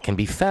to, and that can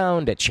be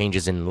found at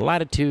Changes in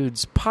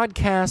Latitudes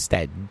podcast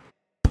at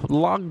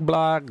blog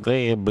blah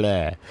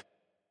blah.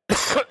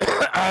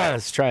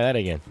 Let's try that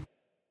again.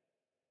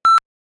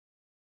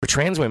 For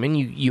trans women,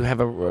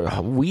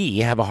 we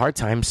have a hard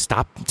time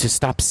stop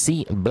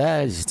seeing.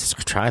 Blah,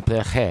 try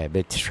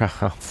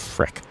the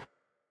frick.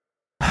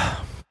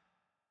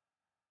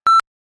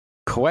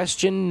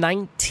 Question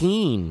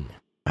 19.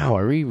 Wow,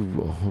 are we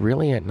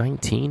really at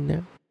 19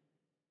 now?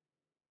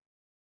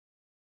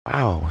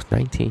 Wow,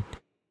 19.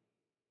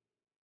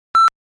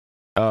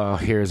 Oh,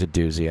 here's a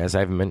doozy, as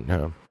I've meant.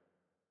 And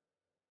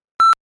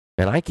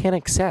I can't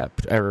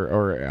accept,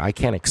 or I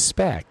can't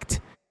expect.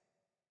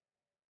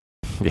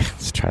 Yeah,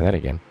 let's try that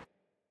again.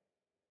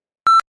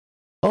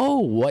 Oh,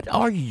 what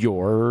are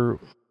your...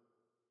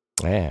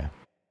 Yeah.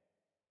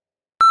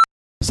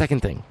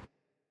 Second thing.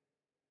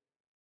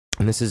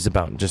 And this is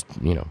about just,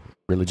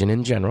 religion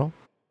in general.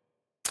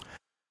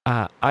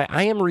 I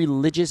am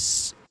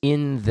religious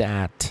in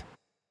that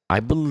I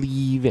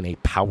believe in a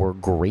power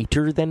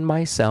greater than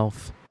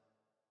myself.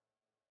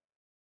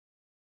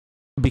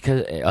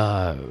 Because,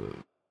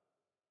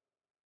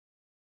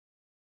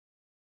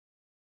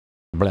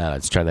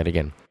 let's try that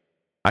again.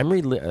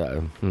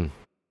 But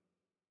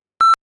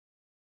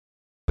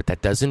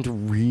that doesn't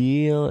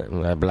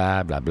blah,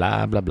 blah, blah,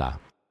 blah, blah, blah.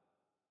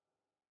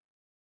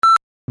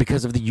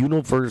 Because of the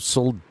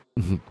universal,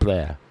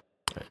 blah.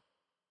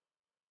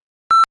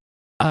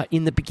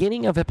 In the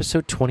beginning of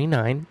episode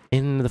 29,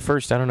 in the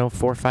first, 4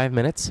 or 5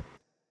 minutes,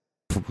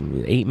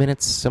 8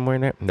 minutes, somewhere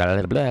in there,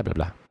 blah, blah, blah,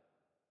 blah.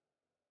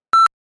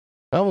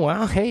 Oh,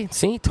 wow, hey,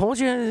 see, told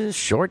you,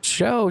 short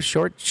show,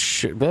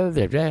 blah,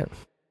 blah, blah.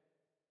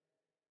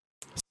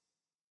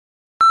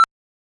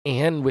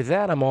 And with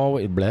that, I'm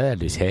always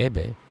blood is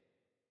heavy.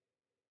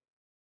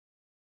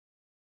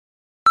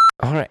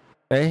 All right.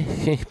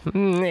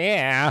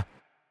 Yeah.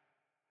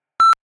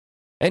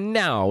 And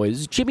now,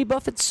 as Jimmy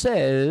Buffett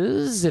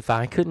says, if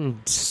I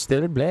couldn't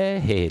still blah,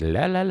 hey,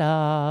 la la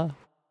la.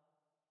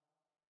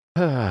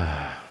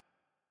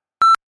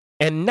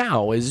 And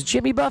now, as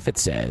Jimmy Buffett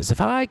says,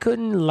 if I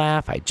couldn't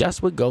laugh, I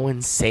just would go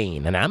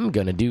insane. And I'm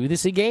going to do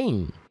this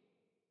again.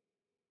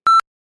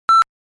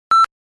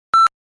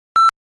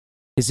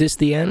 Is this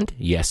the end?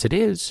 Yes, it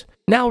is.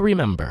 Now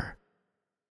remember,